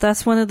about.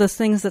 That's one of the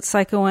things that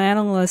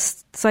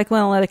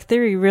psychoanalytic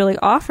theory really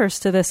offers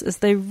to this, is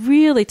they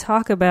really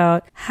talk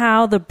about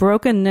how the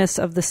brokenness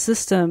of the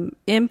system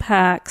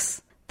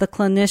impacts the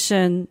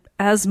clinician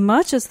as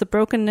much as the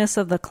brokenness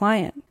of the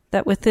client.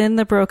 That within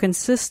the broken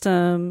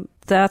system,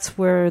 that's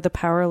where the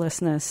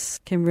powerlessness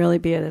can really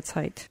be at its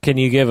height. Can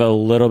you give a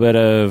little bit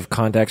of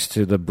context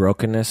to the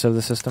brokenness of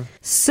the system?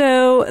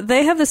 So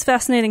they have this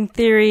fascinating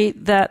theory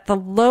that the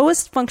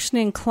lowest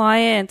functioning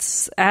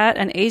clients at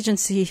an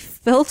agency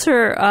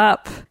filter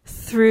up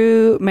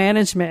through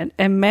management,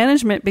 and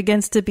management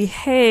begins to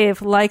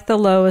behave like the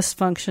lowest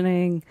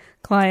functioning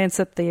clients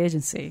at the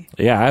agency.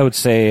 Yeah, I would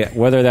say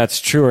whether that's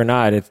true or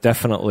not, it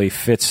definitely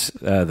fits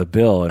the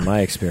bill in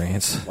my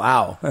experience.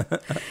 Wow.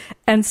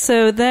 And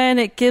so then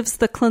it gives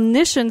the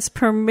clinicians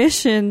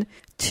permission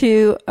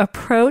to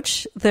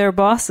approach their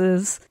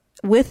bosses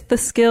with the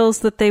skills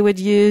that they would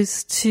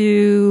use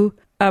to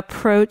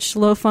approach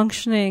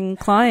low-functioning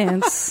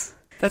clients.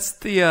 That's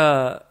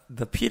the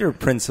Peter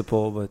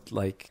principle, but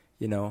like,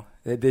 you know,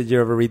 did you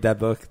ever read that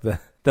book?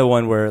 The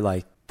one where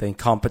like the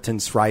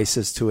incompetence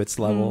rises to its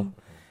level.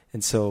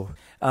 And so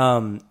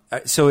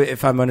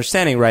if I'm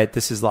understanding right,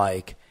 this is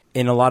like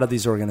in a lot of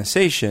these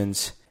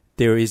organizations,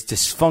 there is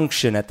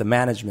dysfunction at the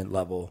management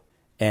level,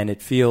 and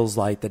it feels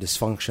like the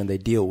dysfunction they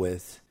deal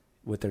with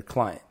their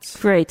clients.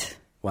 Great.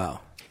 Wow.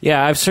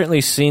 Yeah, I've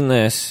certainly seen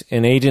this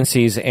in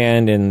agencies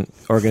and in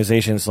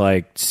organizations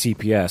like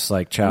CPS,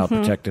 like Child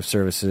Protective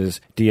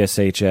Services,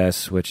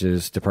 DSHS, which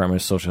is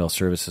Department of Social Health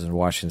Services in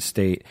Washington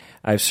State.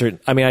 I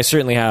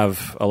certainly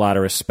have a lot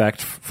of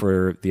respect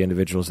for the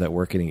individuals that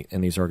work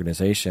in these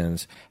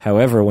organizations.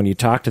 However, when you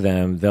talk to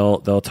them,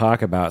 they'll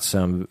talk about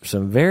some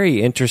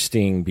very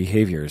interesting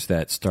behaviors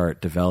that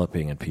start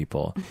developing in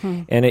people.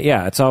 And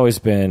it's always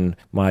been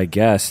my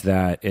guess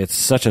that it's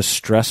such a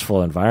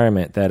stressful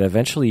environment that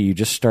eventually you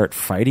just start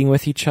fighting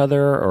with each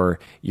other, or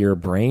your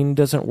brain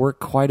doesn't work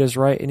quite as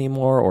right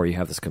anymore, or you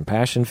have this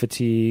compassion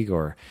fatigue,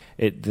 or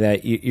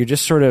that you're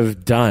just sort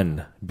of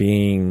done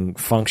being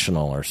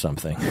functional or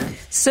something.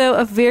 So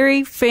a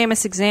very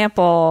famous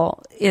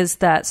example is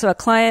that a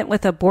client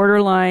with a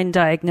borderline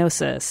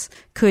diagnosis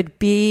could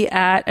be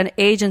at an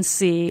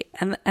agency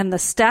and the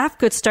staff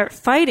could start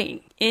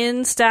fighting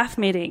in staff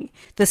meeting.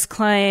 This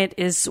client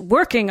is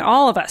working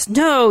all of us.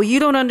 No,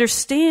 you don't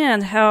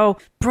understand how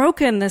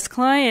broken this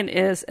client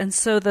is. And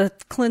so the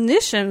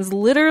clinicians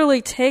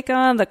literally take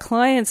on the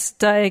client's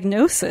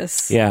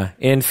diagnosis. Yeah.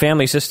 In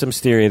family systems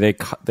theory,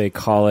 they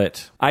call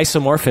it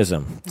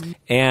isomorphism.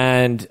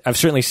 And I've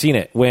certainly seen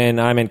it when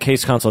I'm in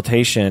case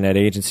consultation at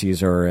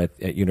agencies or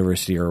at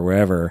university or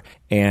wherever,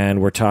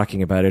 and we're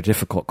talking about a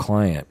difficult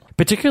client.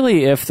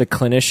 Particularly if the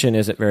clinician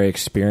isn't very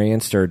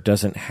experienced or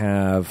doesn't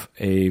have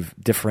a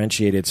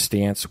differentiated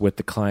stance with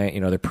the client,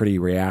 they're pretty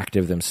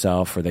reactive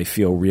themselves, or they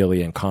feel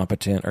really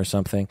incompetent or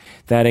something.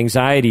 That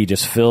anxiety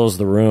just fills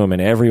the room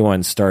and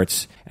everyone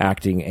starts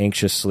acting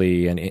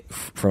anxiously and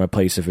from a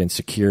place of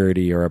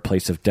insecurity or a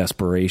place of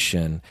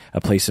desperation,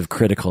 a place of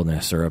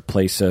criticalness, or a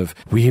place of,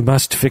 we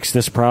must fix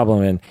this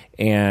problem.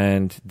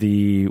 And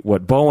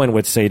what Bowen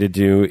would say to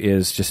do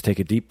is just take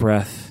a deep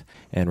breath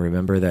and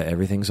remember that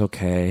everything's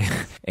okay,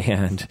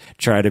 and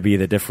try to be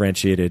the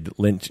differentiated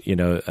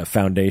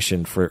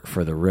foundation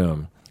for the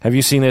room. Have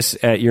you seen this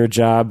at your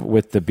job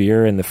with the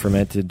beer and the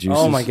fermented juices?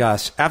 Oh my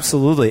gosh,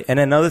 absolutely. And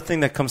another thing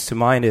that comes to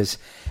mind is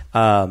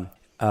one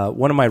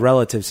of my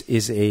relatives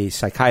is a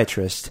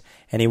psychiatrist,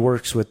 and he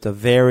works with the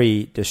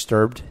very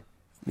disturbed,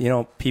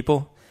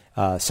 people,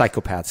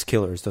 psychopaths,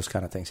 killers, those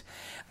kind of things.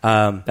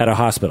 At a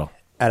hospital.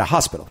 At a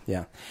hospital,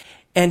 yeah.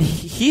 And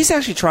he's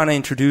actually trying to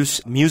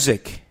introduce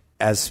music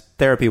as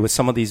therapy with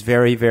some of these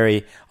very,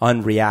 very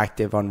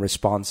unreactive,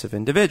 unresponsive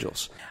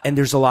individuals. And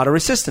there's a lot of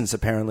resistance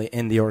apparently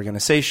in the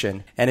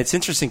organization. And it's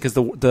interesting because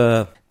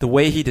the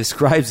way he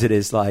describes it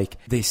is like,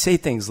 they say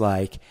things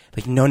like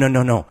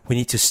no, we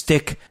need to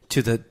stick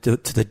to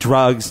the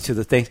drugs, to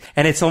the things.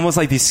 And it's almost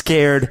like these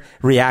scared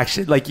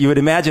reaction. Like you would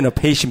imagine a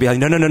patient be like,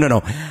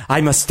 no, I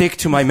must stick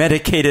to my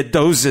medicated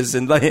doses.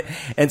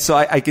 And so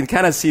I can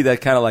kind of see that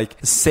kind of like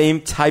the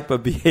same type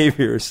of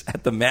behaviors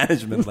at the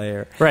management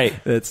layer.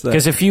 Right.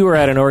 Because if you were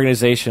at an organization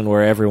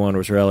where everyone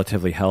was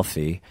relatively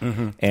healthy,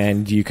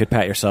 and you could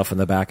pat yourself in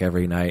the back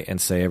every night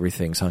and say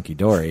everything's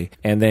hunky-dory,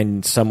 and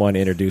then someone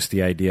introduced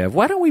the idea of,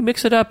 why don't we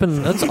mix it up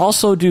and let's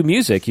also do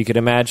music, you could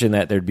imagine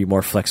that there'd be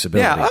more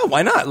flexibility. Yeah,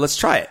 why not? Let's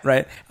try it,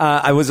 right?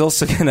 I was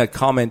also going to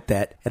comment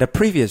that at a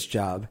previous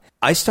job,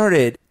 I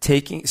started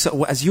taking,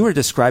 so as you were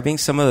describing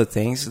some of the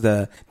things,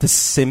 the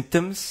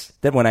symptoms,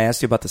 that when I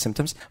asked you about the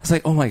symptoms, I was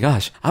like, oh my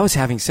gosh, I was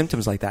having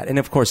symptoms like that. And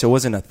of course, it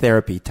wasn't a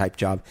therapy type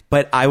job,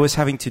 but I was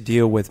having to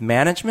deal with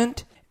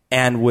management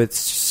and with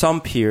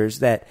some peers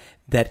that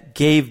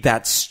gave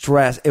that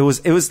stress. It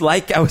was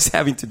like I was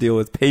having to deal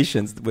with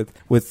patients with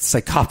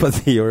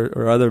psychopathy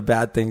or other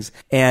bad things.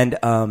 And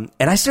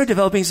I started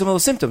developing some of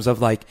those symptoms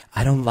of like,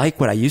 I don't like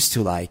what I used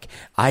to like.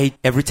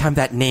 Every time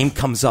that name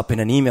comes up in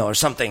an email or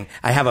something,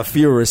 I have a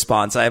fear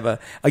response. I have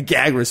a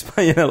gag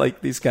response,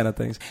 like these kind of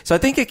things. So I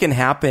think it can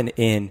happen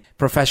in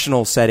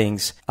professional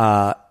settings.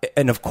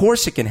 And of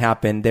course it can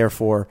happen,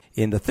 therefore,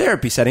 in the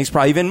therapy settings,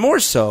 probably even more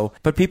so.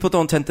 But people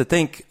don't tend to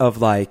think of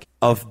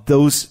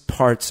those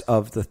parts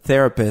of the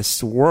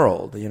therapist's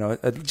world,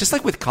 just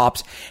like with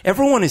cops,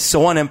 everyone is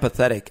so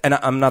unempathetic. And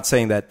I'm not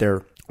saying that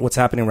what's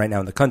happening right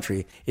now in the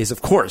country is,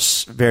 of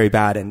course, very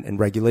bad, and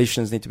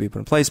regulations need to be put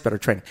in place, better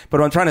training. But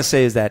what I'm trying to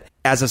say is that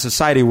as a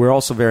society, we're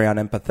also very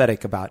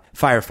unempathetic about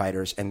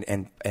firefighters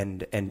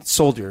and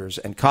soldiers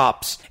and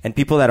cops and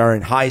people that are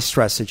in high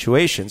stress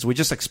situations. We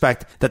just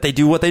expect that they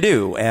do what they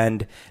do.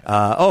 And,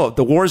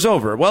 the war's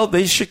over. Well,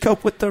 they should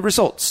cope with the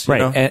results.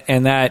 Right.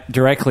 And that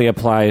directly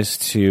applies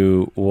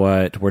to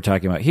what we're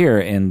talking about here,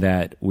 in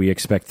that we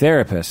expect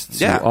therapists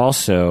to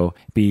also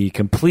be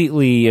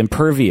completely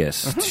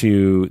impervious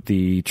to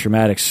the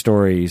traumatic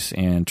stories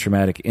and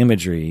traumatic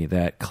imagery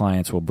that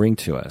clients will bring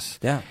to us.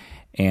 Yeah.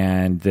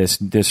 And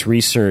this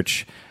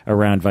research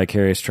around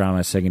vicarious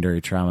trauma,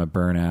 secondary trauma,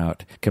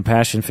 burnout,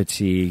 compassion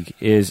fatigue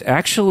is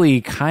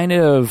actually kind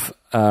of,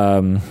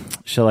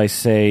 shall I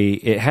say,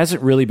 it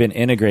hasn't really been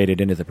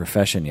integrated into the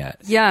profession yet.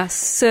 Yes.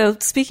 So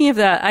speaking of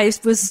that, I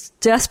was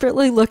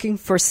desperately looking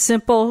for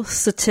simple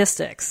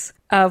statistics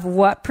of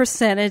what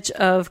percentage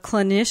of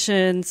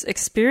clinicians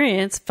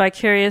experience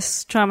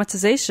vicarious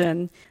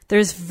traumatization.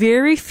 There's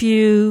very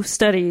few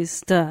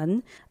studies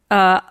done.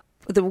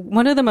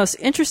 One of the most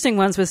interesting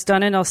ones was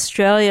done in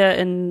Australia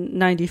in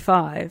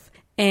 1995.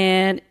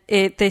 and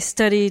they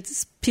studied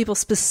people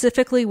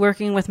specifically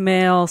working with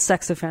male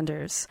sex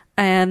offenders.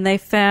 And they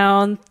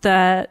found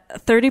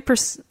that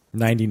 30%...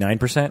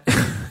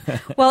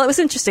 99%? Well, it was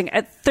interesting.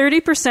 At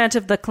 30%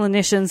 of the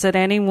clinicians at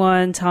any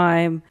one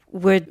time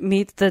would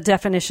meet the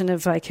definition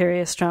of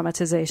vicarious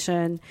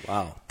traumatization.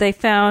 Wow. They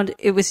found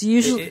it was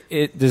usually...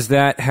 Does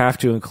that have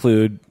to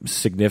include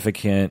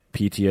significant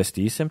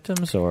PTSD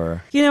symptoms,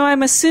 or?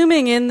 I'm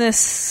assuming in this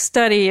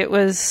study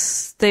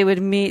they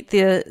would meet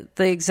the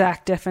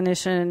exact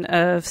definition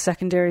of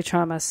secondary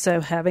trauma,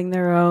 so having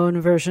their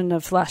own version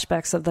of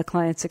flashbacks of the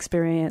client's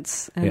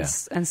experience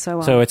and so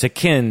on. So it's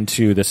akin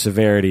to the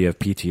severity of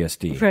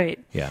PTSD. Right.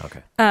 Yeah,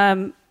 okay.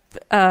 And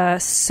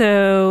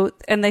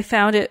they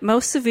found it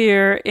most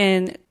severe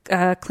in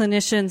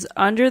clinicians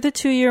under the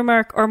 2-year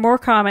mark, or more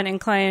common in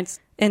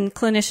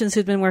clinicians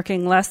who'd been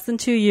working less than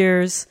 2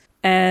 years,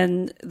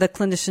 and the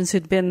clinicians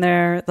who'd been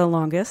there the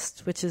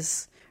longest, which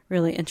is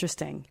really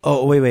interesting.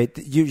 Oh, wait.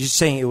 You're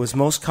saying it was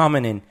most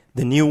common in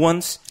the new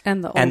ones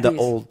and the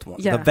old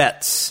ones, yeah. the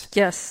vets.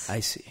 Yes. I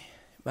see.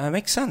 That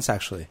makes sense,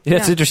 actually. Yeah,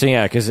 it's interesting,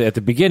 because at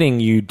the beginning,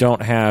 you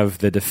don't have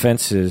the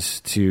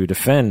defenses to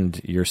defend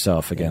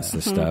yourself against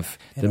this stuff.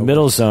 The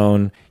middle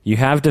zone, you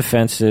have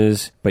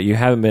defenses, but you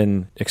haven't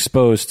been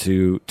exposed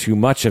to too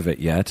much of it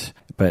yet.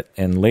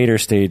 And later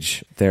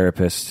stage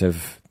therapists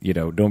have,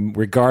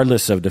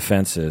 regardless of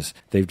defenses,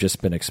 they've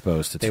just been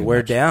exposed to too much. They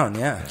wear down,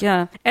 yeah.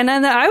 Yeah. And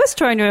then I was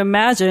trying to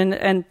imagine,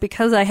 and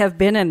because I have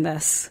been in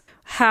this,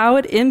 how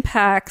it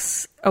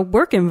impacts a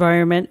work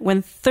environment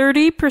when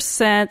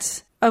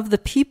 30% of the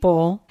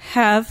people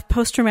have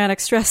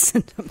post-traumatic stress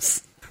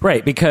symptoms.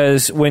 Right,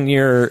 because when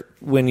you're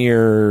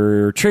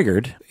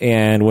triggered,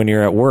 and when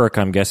you're at work,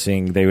 I'm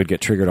guessing they would get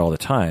triggered all the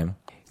time.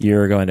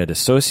 You're going to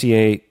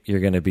dissociate.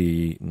 You're going to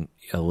be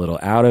a little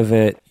out of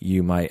it.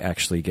 You might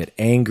actually get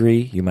angry.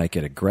 You might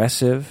get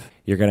aggressive.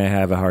 You're going to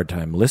have a hard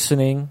time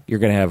listening. You're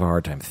going to have a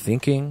hard time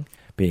thinking,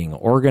 being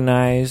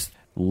organized,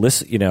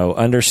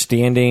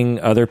 understanding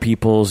other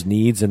people's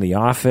needs in the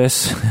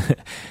office.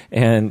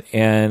 and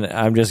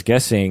I'm just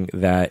guessing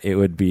that it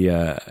would be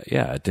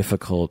a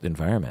difficult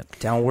environment.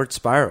 Downward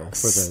spiral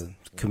for the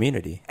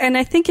community. And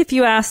I think if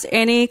you asked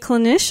any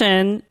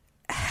clinician,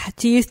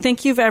 do you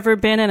think you've ever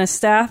been in a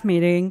staff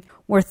meeting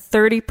where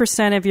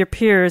 30% of your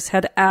peers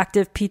had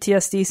active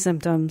PTSD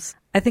symptoms?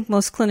 I think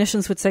most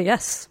clinicians would say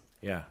yes.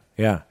 Yeah.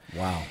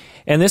 Wow.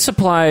 And this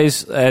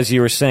applies, as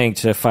you were saying,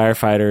 to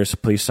firefighters,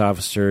 police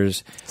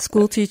officers,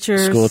 school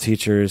teachers,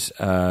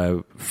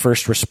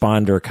 first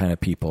responder kind of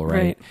people,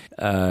 right?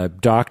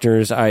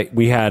 Doctors.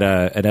 We had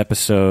an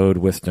episode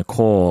with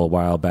Nicole a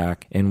while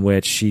back in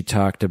which she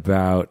talked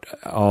about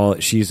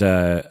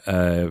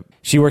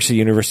she works at the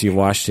University of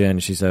Washington.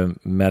 She's a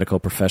medical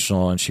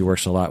professional, and she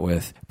works a lot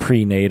with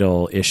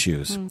prenatal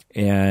issues.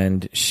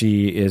 And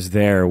she is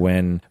there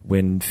when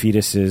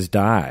fetuses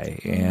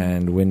die,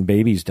 and when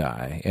babies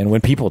die, and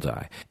when people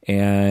die.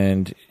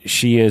 And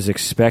she is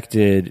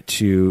expected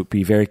to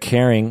be very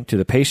caring to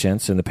the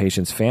patients and the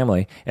patient's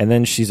family, and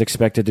then she's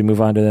expected to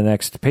move on to the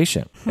next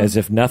patient as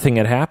if nothing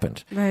had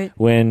happened. Right.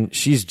 When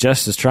she's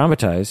just as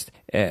traumatized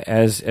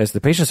as the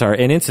patients are.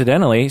 And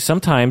incidentally,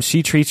 sometimes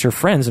she treats her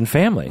friends and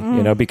family,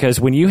 because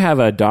when you have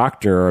a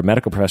doctor or a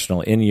medical professional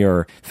in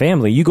your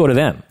family, you go to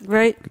them.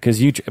 Right. Because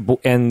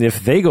and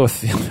if they go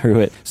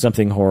through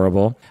something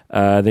horrible,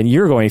 then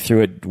you're going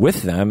through it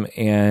with them.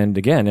 And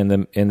again,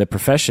 in the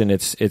profession,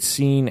 it's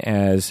seen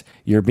as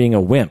you're being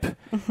a wimp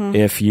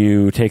if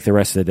you take the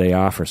rest of the day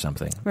off or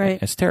something.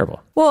 Right. It's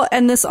terrible. Well,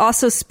 and this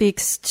also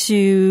speaks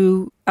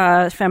to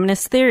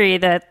feminist theory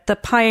that the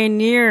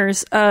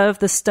pioneers of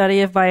the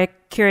study of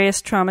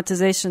vicarious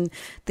traumatization,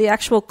 the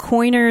actual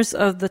coiners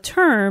of the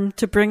term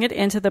to bring it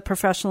into the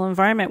professional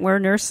environment, were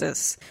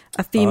nurses,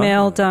 a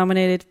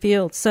female-dominated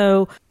field.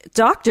 So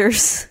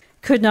doctors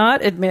could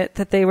not admit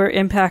that they were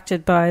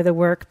impacted by the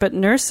work, but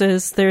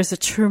nurses, there's a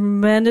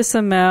tremendous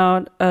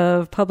amount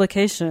of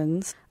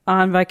publications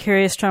on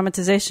vicarious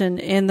traumatization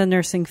in the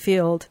nursing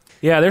field.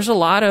 Yeah, there's a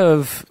lot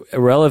of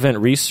relevant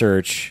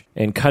research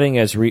and cutting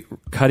edge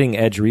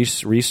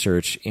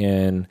research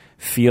in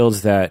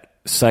fields that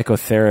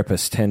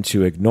psychotherapists tend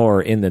to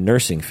ignore in the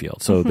nursing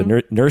field. So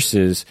the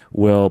nurses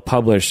will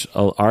publish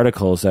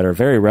articles that are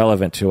very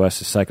relevant to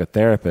us as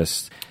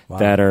psychotherapists. Wow.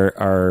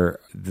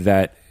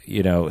 that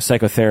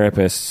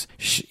psychotherapists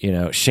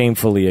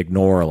shamefully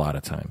ignore a lot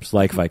of times,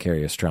 like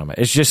vicarious trauma.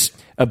 It's just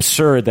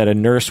absurd that a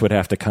nurse would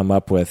have to come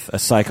up with a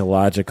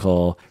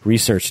psychological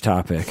research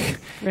topic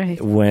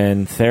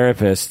when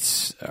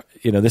therapists,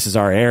 this is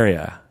our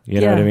area. You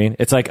know what I mean?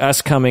 It's like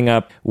us coming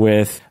up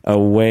with a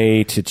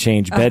way to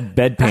change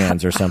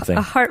bedpans or something.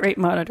 A heart rate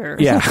monitor.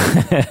 Yeah.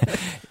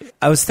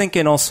 I was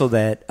thinking also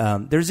that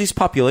there's these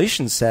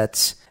population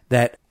sets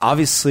that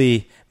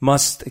obviously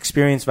must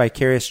experience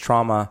vicarious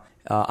trauma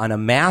on a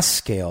mass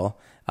scale.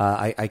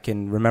 I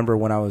can remember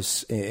when I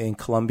was in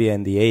Colombia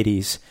in the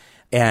 80s,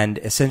 and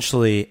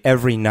essentially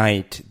every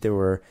night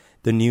the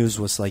news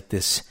was like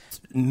this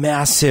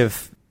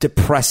massive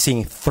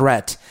depressing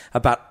threat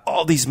about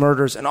all these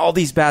murders and all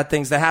these bad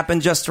things that happen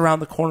just around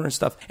the corner and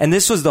stuff. And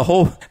this was the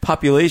whole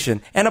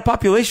population, and a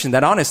population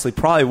that honestly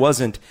probably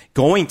wasn't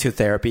going to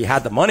therapy,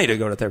 had the money to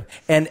go to therapy.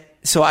 And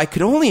so I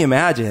could only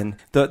imagine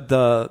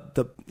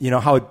the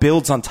how it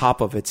builds on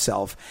top of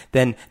itself.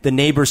 Then the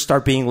neighbors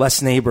start being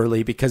less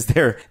neighborly because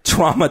they're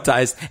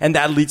traumatized, and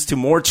that leads to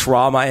more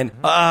trauma.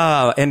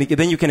 And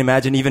then you can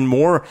imagine even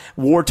more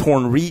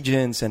war-torn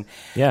regions. And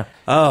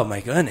oh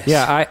my goodness.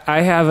 Yeah,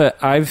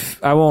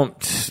 I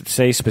won't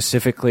say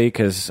specifically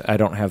because I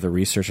don't have the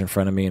research in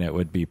front of me, and it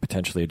would be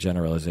potentially a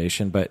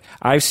generalization. But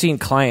I've seen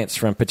clients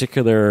from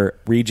particular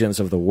regions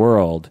of the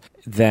world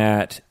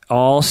that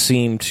all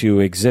seem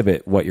to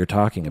exhibit what you're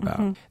talking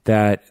about.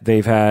 That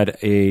they've had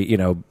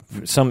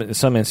some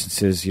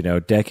instances,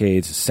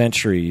 decades,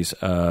 centuries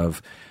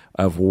of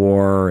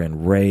war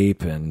and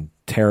rape and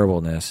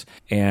terribleness.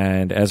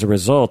 And as a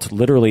result,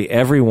 literally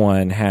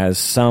everyone has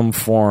some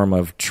form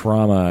of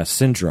trauma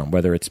syndrome,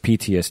 whether it's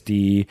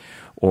PTSD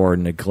or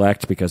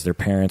neglect because their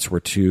parents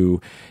were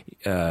too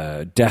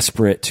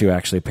desperate to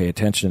actually pay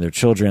attention to their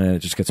children, and it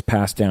just gets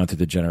passed down through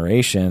the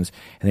generations.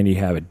 And then you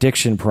have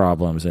addiction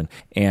problems,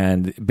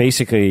 and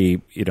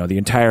basically, the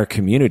entire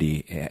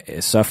community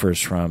suffers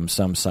from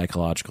some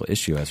psychological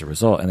issue as a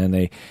result. And then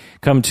they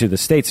come to the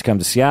States, come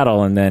to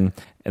Seattle, and then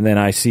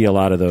I see a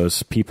lot of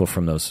those people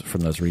from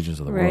those regions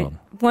of the world.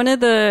 One of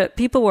the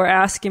people were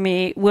asking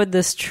me, would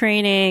this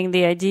training,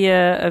 the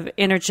idea of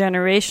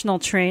intergenerational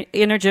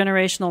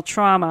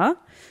trauma,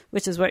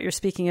 which is what you're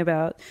speaking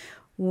about,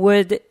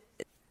 would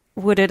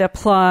it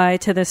apply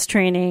to this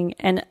training?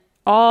 And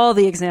all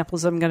the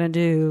examples I'm going to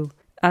do,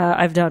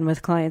 I've done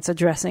with clients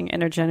addressing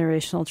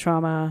intergenerational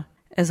trauma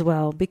as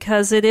well,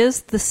 because it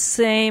is the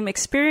same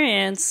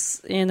experience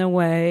in a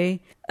way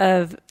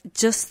of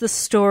just the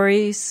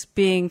stories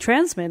being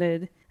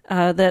transmitted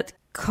that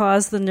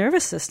cause the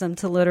nervous system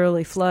to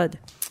literally flood.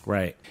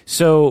 Right.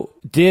 So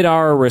did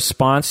our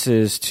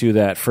responses to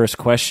that first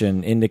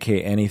question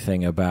indicate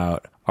anything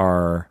about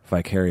our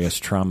vicarious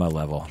trauma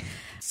level?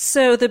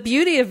 So the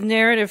beauty of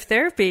narrative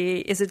therapy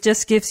is it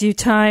just gives you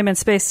time and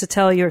space to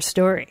tell your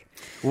story.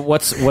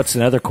 What's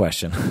another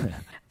question?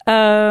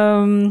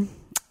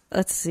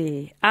 Let's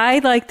see. I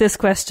like this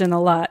question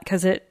a lot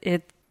because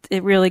it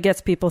really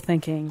gets people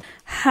thinking.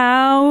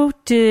 How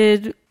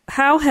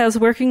has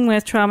working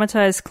with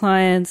traumatized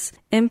clients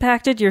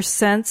impacted your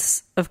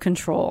sense of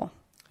control?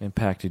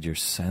 Impacted your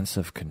sense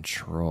of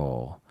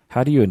control.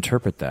 How do you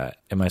interpret that?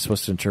 Am I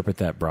supposed to interpret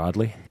that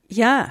broadly?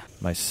 Yeah.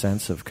 My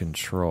sense of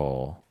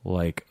control,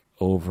 like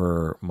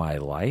over my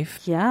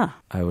life? Yeah.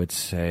 I would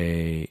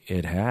say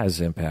it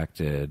has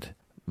impacted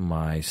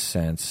my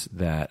sense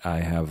that I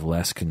have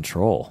less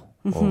control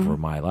over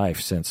my life,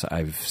 since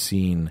I've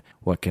seen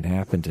what can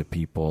happen to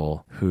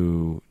people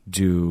who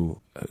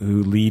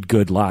lead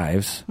good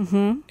lives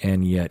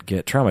and yet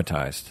get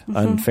traumatized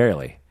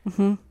unfairly,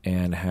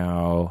 and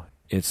how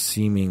it's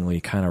seemingly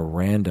kind of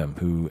random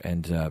who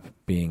ends up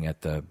being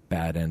at the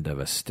bad end of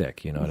a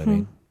stick. You know what I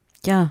mean?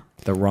 Yeah.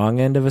 The wrong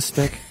end of a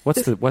stick?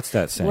 What's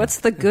that saying?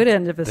 What's the good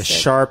end of a stick? The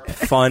sharp,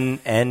 fun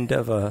end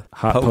of a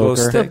hot pogo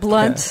poker. stick. The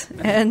blunt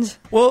end.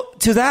 Well,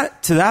 to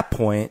that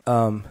point,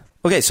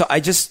 okay, so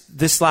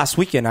this last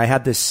weekend, I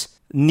had this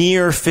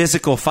near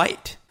physical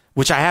fight,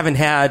 which I haven't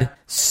had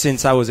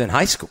since I was in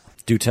high school.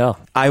 Do tell.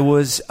 I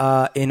was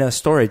in a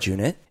storage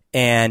unit,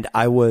 and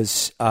I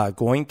was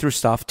going through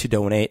stuff to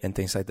donate and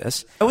things like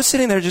this. I was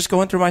sitting there just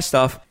going through my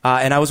stuff,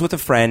 and I was with a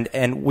friend,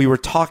 and we were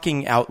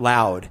talking out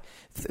loud,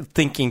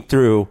 thinking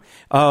through,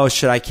 oh,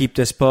 should I keep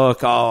this book?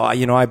 Oh,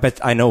 I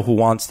bet I know who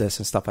wants this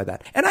and stuff like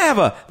that. And I have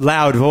a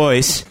loud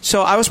voice,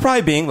 so I was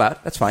probably being loud.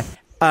 That's fine.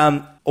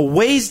 A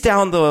ways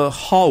down the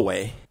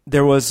hallway,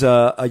 there was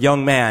a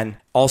young man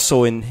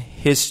also in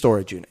his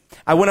storage unit.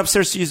 I went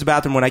upstairs to use the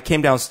bathroom. When I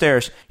came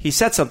downstairs, he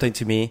said something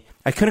to me.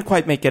 I couldn't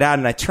quite make it out,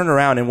 and I turned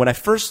around, and when I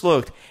first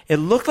looked, it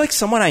looked like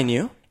someone I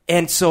knew.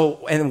 And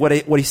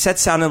what he said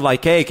sounded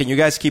like, hey, can you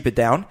guys keep it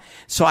down?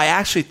 So I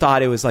actually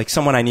thought it was like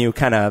someone I knew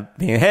kind of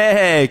being,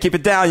 hey, keep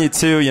it down, you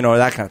two,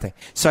 that kind of thing.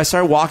 So I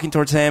started walking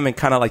towards him and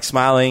kind of like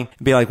smiling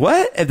and being like,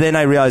 what? And then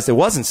I realized it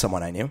wasn't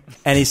someone I knew.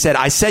 And he said,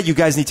 I said you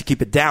guys need to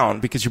keep it down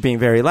because you're being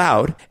very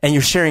loud and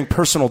you're sharing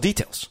personal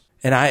details.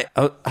 And I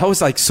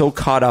was like so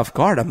caught off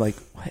guard. I'm like,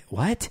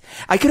 what?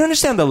 I could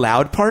understand the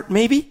loud part,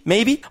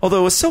 maybe, although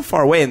it was so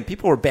far away and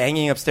people were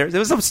banging upstairs. It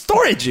was a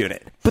storage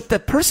unit. But the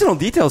personal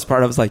details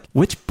part, I was like,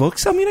 which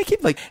books I'm going to keep?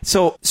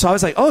 So I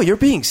was like, oh, you're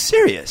being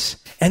serious.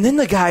 And then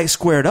the guy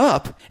squared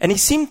up, and he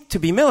seemed to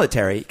be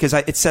military because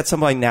it said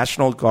something like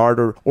National Guard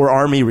or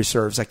Army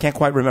Reserves. I can't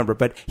quite remember,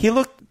 but he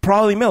looked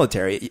probably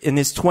military, in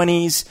his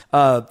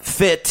 20s,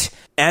 fit,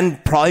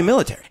 and probably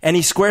military. And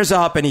he squares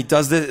up and he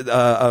does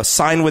a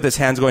sign with his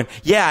hands going,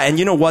 yeah, and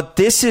you know what?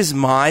 This is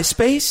my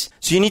space,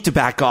 so you need to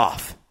back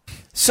off.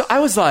 So I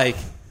was like,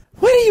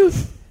 what are you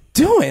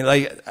doing?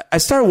 I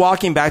started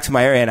walking back to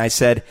my area and I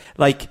said,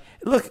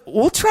 look,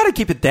 we'll try to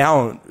keep it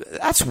down.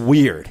 That's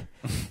weird.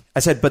 I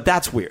said, but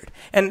that's weird.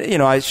 And,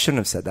 I shouldn't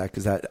have said that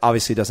because that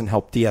obviously doesn't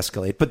help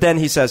de-escalate. But then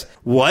he says,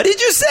 what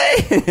did you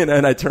say?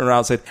 And I turned around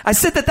and said, I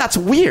said that's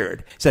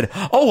weird. He said,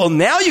 oh, well,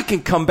 now you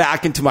can come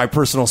back into my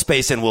personal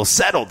space and we'll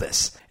settle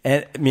this.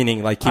 And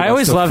meaning like I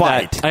always love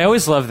that. I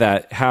always love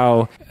that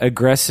how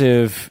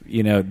aggressive,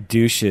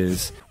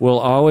 douches will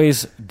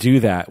always do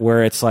that,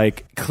 where it's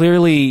like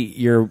clearly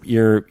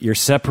you're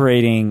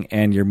separating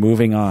and you're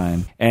moving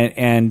on,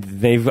 and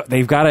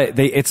they've got to.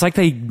 It's like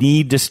they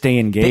need to stay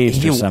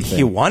engaged or something.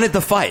 He wanted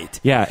the fight.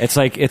 Yeah, it's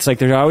like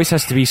there always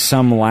has to be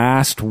some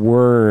last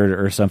word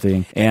or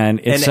something, and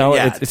it's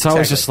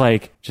always just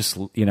like just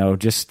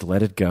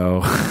let it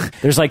go.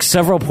 There's like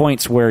several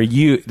points where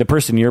the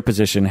person in your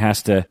position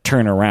has to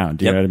turn around.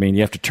 Do you know what I mean?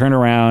 You have to turn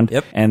around,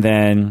 and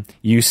then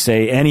you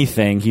say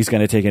anything, he's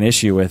going to take an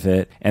issue with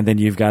it, and then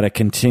you've got to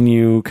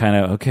continue kind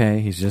of,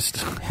 okay, he's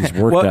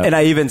worked up. And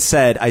I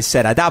said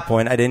at that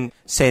point, I didn't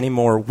say any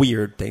more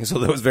weird things, so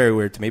that was very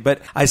weird to me, but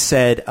I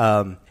said,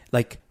 why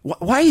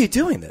are you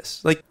doing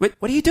this? Like, what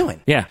are you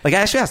doing? Yeah. Like,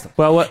 I actually asked him.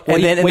 Well, what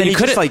you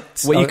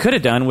could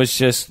have done was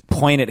just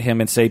point at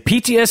him and say,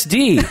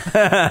 PTSD.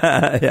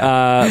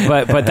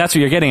 But that's what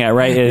you're getting at,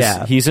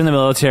 right? He's in the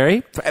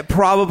military.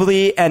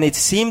 Probably, and it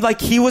seemed like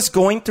he was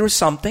going through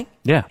something.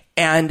 Yeah.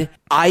 And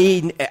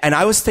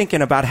I was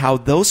thinking about how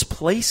those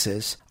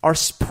places are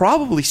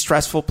probably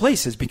stressful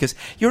places because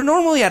you're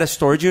normally at a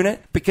storage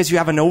unit because you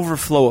have an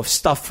overflow of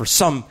stuff for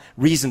some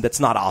reason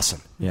that's not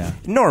awesome. Yeah.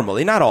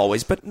 Normally, not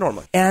always, but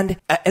normally. And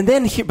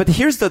then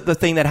here's the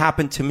thing that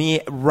happened to me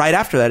right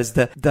after that is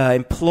the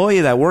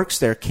employee that works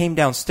there came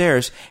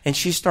downstairs and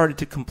she started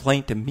to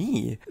complain to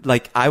me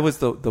like I was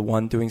the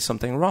one doing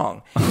something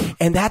wrong.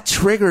 And that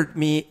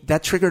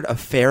triggered a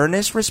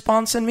fairness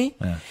response in me.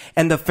 Yeah.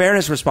 And the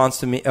fairness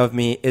response of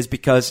me is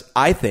because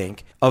I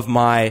think of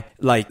my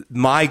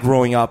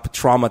growing up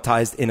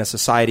traumatized in a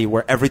society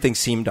where everything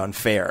seemed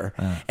unfair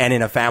and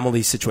in a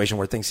family situation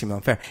where things seemed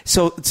unfair.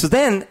 So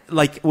then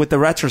with the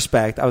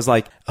retrospect, I was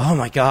like, oh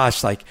my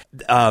gosh,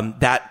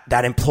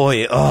 that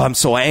employee, I'm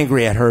so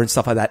angry at her and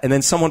stuff like that. And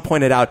then someone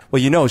pointed out,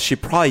 well, she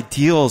probably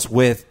deals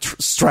with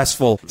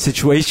stressful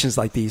situations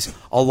like these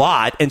a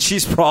lot and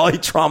she's probably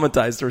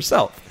traumatized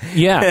herself.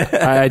 Yeah,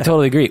 I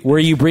totally agree. Were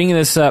you bringing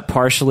this up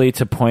partially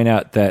to point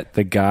out that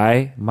the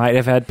guy might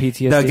have had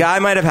PTSD? The guy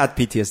might have had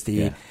PTSD.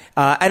 Yeah.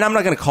 And I'm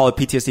not going to call it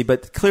PTSD,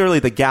 but clearly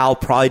the gal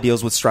probably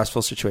deals with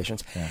stressful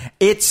situations. Yeah.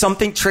 It's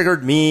something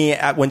triggered me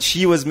when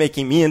she was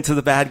making me into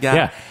the bad guy.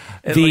 Yeah.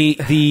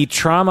 The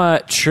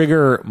trauma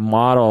trigger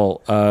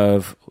model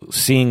of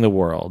seeing the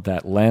world,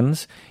 that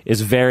lens,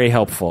 is very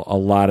helpful a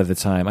lot of the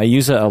time. I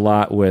use it a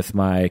lot with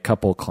my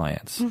couple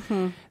clients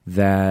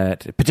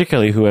that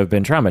particularly who have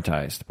been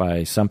traumatized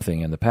by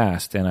something in the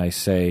past. And I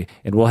say,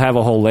 and we'll have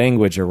a whole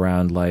language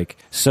around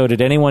so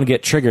did anyone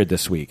get triggered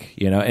this week?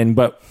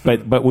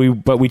 But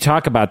we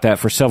talk about that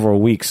for several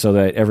weeks so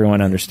that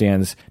everyone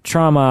understands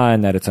trauma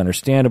and that it's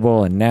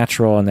understandable and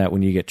natural and that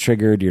when you get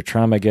triggered, your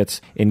trauma gets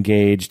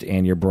engaged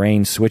and your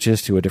brain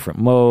switches to a different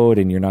mode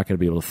and you're not going to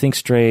be able to think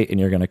straight and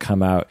you're going to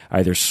come out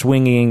either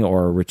swinging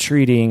or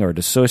retreating or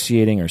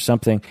dissociating or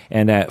something.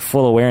 And that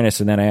full awareness.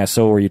 And then I ask,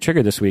 so were you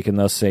triggered this week? And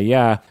they'll say,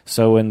 yeah.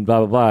 So and blah,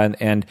 blah, blah.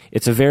 And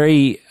it's a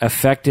very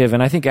effective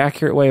and I think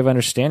accurate way of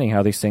understanding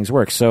how these things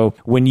work. So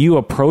when you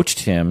approached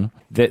him,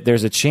 that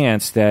there's a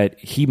chance that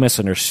he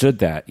misunderstood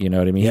that, you know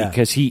what I mean?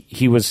 Because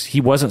he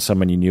wasn't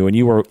someone you knew and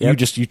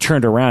you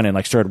turned around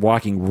and started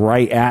walking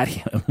right at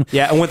him.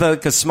 Yeah. And with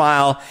a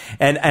smile.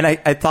 And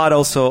I thought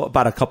also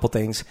about a couple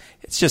things.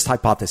 It's just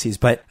hypotheses,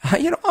 but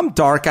I'm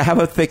dark. I have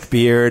a thick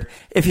beard.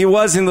 If he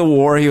was in the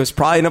war, he was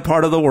probably in a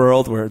part of the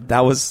world where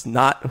that was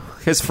not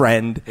his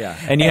friend. Yeah.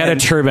 And you had a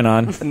turban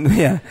on.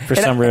 Yeah. For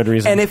some weird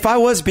reason. And if I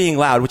was being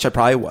loud, which I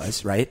probably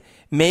was, right?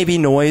 Maybe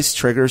noise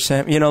triggers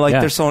him.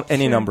 There's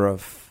any number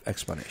of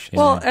explanations.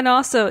 Well, and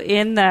also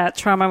in that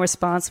trauma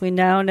response, we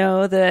now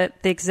know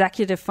that the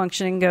executive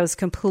functioning goes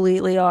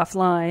completely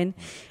offline.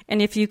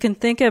 And if you can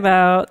think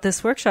about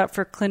this workshop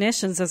for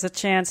clinicians as a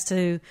chance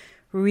to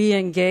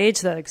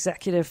re-engage that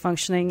executive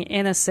functioning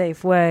in a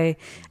safe way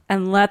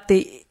and let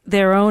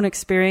their own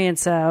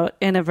experience out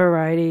in a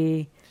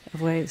variety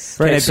of ways.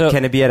 Right.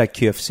 Can it be at a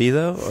QFC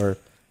though, or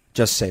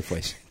just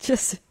Safeways?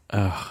 Just.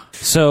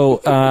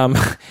 So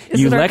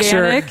you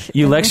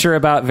lecture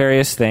about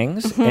various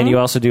things, and you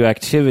also do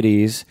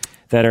activities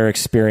that are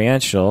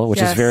experiential,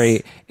 which is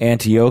very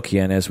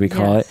Antiochian, as we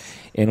call it,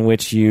 in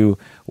which you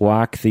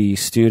walk the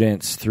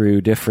students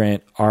through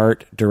different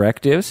art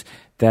directives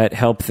that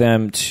help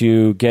them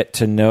to get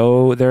to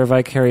know their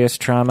vicarious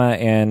trauma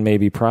and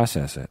maybe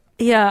process it.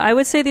 Yeah, I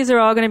would say these are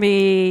all going to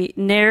be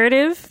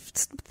narrative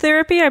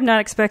therapy. I'm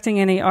not expecting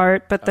any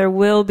art, but there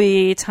will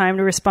be time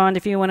to respond.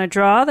 If you want to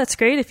draw, that's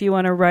great. If you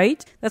want to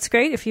write, that's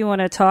great. If you want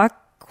to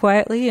talk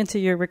quietly into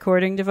your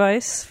recording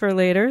device for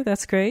later,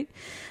 that's great.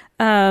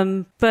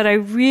 But I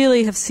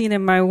really have seen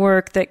in my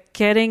work that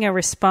getting a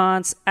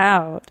response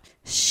out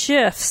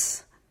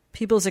shifts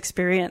people's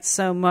experience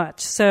so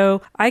much.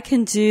 So I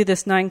can do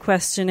this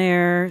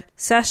 9-questionnaire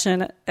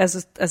session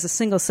as a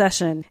single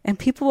session, and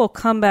people will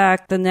come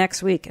back the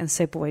next week and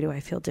say, boy, do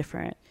I feel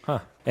different. Huh.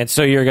 And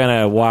so you're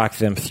going to walk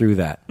them through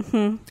that.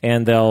 Mm-hmm.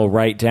 And they'll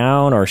write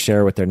down or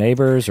share with their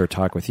neighbors or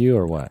talk with you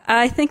or what?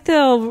 I think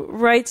they'll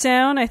write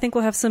down. I think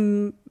we'll have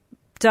some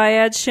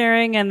dyad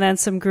sharing and then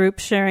some group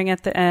sharing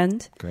at the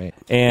end. Great.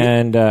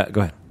 And go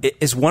ahead.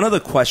 Is one of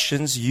the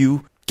questions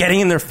you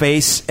getting in their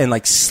face and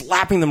like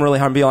slapping them really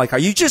hard and being like, are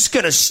you just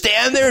going to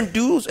stand there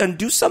and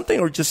do something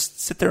or just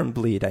sit there and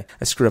bleed? I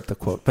screwed up the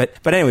quote. But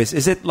anyways,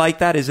 is it like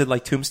that? Is it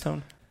like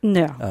Tombstone?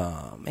 No.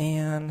 Oh,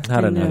 man.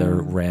 Not another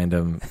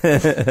random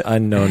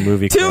unknown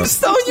movie.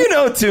 Tombstone? You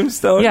know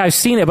Tombstone. Yeah, I've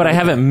seen it, but I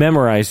haven't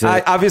memorized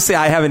it. Obviously,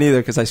 I haven't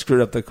either because I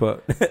screwed up the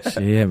quote.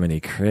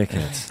 Jiminy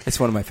crickets. It's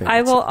one of my favorites.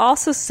 I will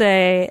also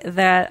say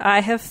that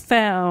I have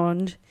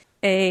found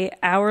a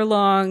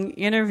hour-long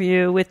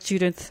interview with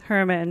Judith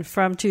Herman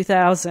from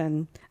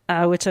 2000,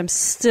 which I'm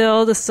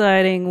still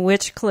deciding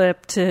which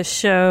clip to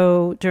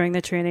show during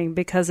the training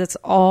because it's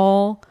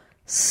all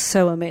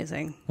so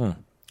amazing.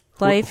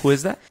 Life. Who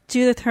is that?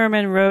 Judith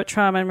Herman wrote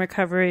Trauma and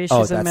Recovery.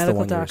 She's a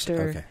medical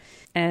doctor. Okay.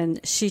 And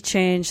she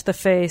changed the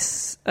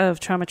face of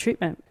trauma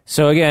treatment.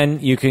 So again,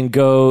 you can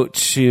go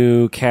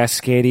to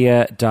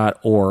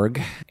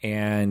cascadia.org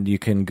and you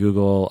can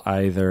Google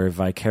either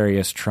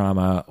Vicarious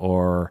Trauma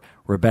or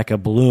Rebecca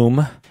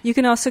Bloom. You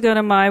can also go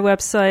to my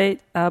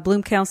website,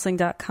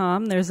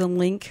 bloomcounseling.com. There's a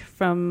link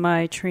from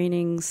my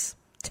trainings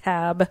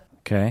tab.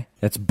 Okay.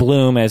 That's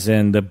Bloom as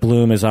in the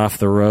bloom is off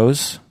the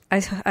rose.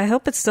 I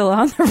hope it's still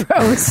on the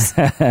rose.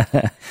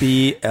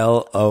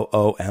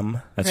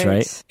 BLOOM. That's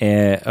right.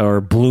 Or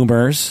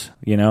bloomers,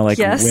 like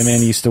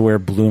women used to wear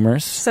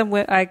bloomers.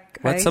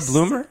 What's a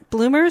bloomer?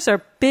 Bloomers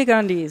are big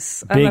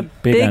undies. I'm a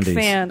big undies.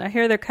 Fan. I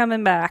hear they're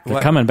coming back.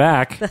 They're coming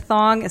back. The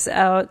thong is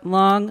out.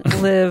 Long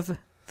live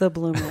the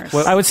bloomers.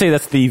 Well, I would say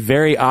that's the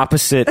very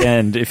opposite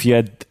end. If you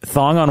had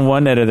thong on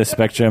one end of the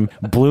spectrum,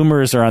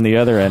 bloomers are on the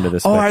other end of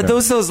the spectrum. Oh, are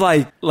those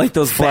like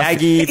those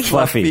baggy,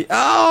 fluffy?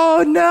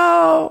 Oh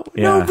no,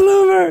 no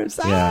bloomers.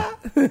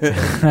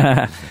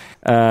 Yeah.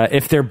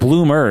 If they're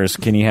bloomers,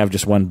 can you have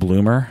just one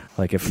bloomer?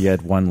 Like if you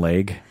had one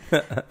leg?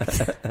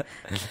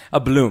 A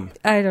bloom.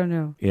 I don't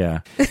know.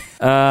 Yeah.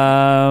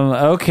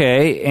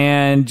 Okay.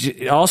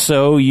 And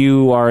also,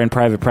 you are in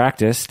private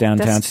practice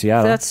downtown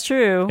Seattle. That's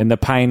true. In the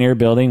Pioneer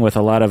Building with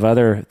a lot of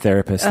other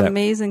therapists.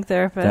 Amazing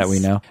therapists. That we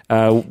know.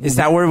 Is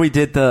that where we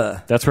did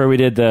the... That's where we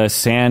did the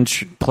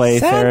sand play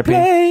therapy.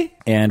 Play.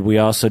 And we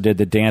also did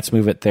the dance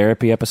movement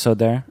therapy episode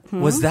there.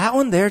 Mm-hmm. Was that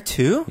one there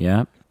too?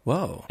 Yeah.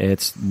 Whoa.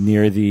 It's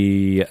near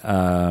the...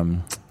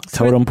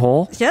 totem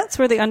pole? Yeah, it's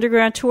where the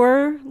underground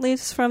tour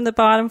leaves from the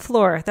bottom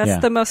floor.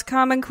 That's the most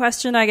common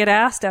question I get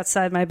asked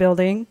outside my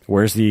building.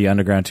 Where's the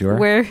underground tour?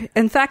 Where,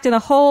 in fact, in a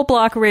whole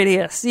block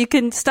radius. You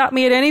can stop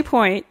me at any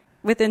point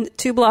within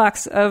 2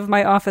 blocks of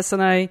my office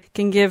and I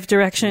can give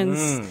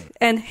directions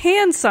and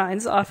hand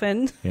signs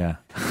often. Yeah.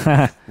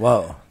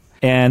 Whoa.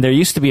 And there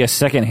used to be a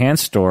second-hand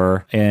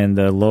store in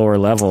the lower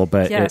level,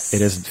 but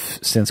it has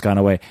since gone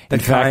away.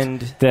 In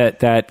fact,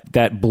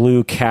 that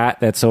blue cat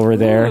that's over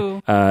there,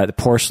 the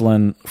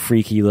porcelain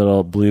freaky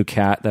little blue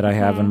cat that I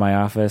have in my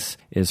office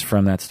is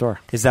from that store.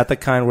 Is that the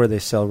kind where they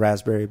sell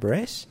raspberry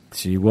berets?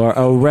 She wore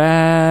a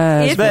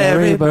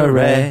raspberry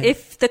beret.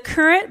 If the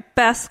current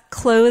best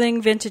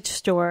clothing vintage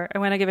store, I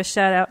want to give a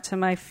shout out to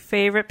my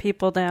favorite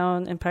people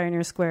down in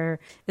Pioneer Square,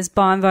 is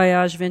Bon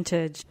Voyage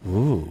Vintage.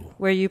 Ooh.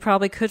 Where you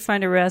probably could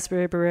find a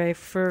raspberry beret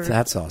for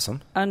that's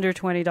awesome. Under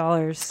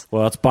 $20.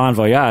 Well, it's Bon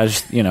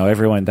Voyage.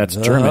 Everyone that's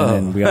German,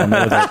 and we all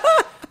know that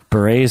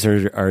berets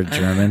are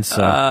German.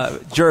 So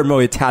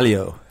Germo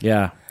Italio.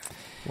 Yeah.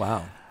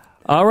 Wow.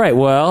 All right.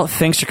 Well,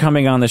 thanks for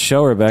coming on the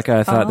show, Rebecca.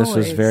 I thought this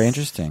was very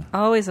interesting.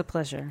 Always a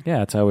pleasure.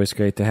 Yeah, it's always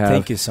great to have.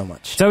 Thank you so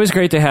much. It's always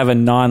great to have a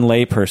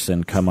non-lay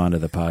person come onto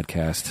the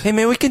podcast. Hey,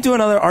 maybe we can do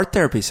another art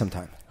therapy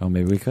sometime. Oh,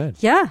 maybe we could.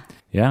 Yeah.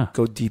 Yeah.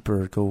 Go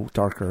deeper, go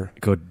darker.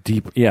 Go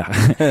deep.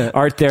 Yeah.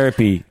 Art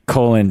therapy,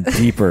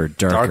 deeper,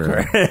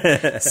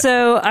 darker.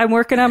 So I'm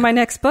working on my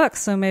next book,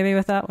 so maybe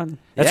with that one.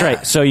 That's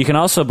right. So you can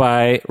also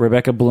buy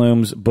Rebecca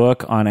Bloom's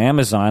book on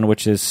Amazon,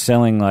 which is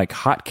selling like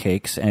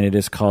hotcakes, and it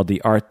is called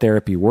the Art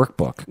Therapy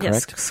Workbook,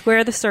 correct? Yes,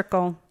 Square the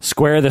Circle.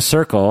 Square the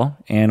Circle,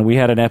 and we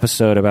had an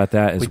episode about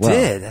that as well. We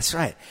did, that's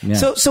right. Yeah.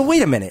 So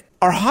wait a minute.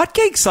 Are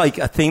hotcakes like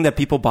a thing that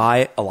people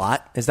buy a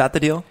lot? Is that the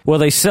deal? Well,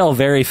 they sell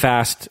very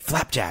fast.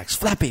 Flapjacks,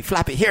 flappy.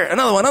 Here,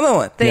 another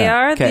one. They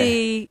are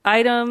the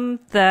item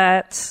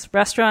that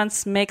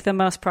restaurants make the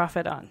most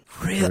profit on.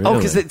 Really? Oh,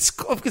 because it's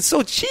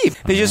so cheap.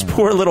 They just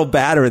pour a little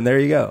batter and there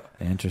you go.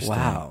 Interesting.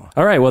 Wow.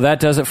 All right. Well,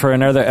 that does it for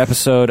another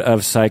episode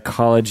of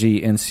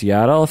Psychology in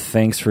Seattle.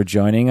 Thanks for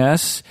joining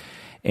us,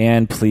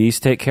 and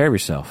please take care of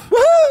yourself.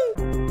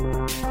 Woohoo!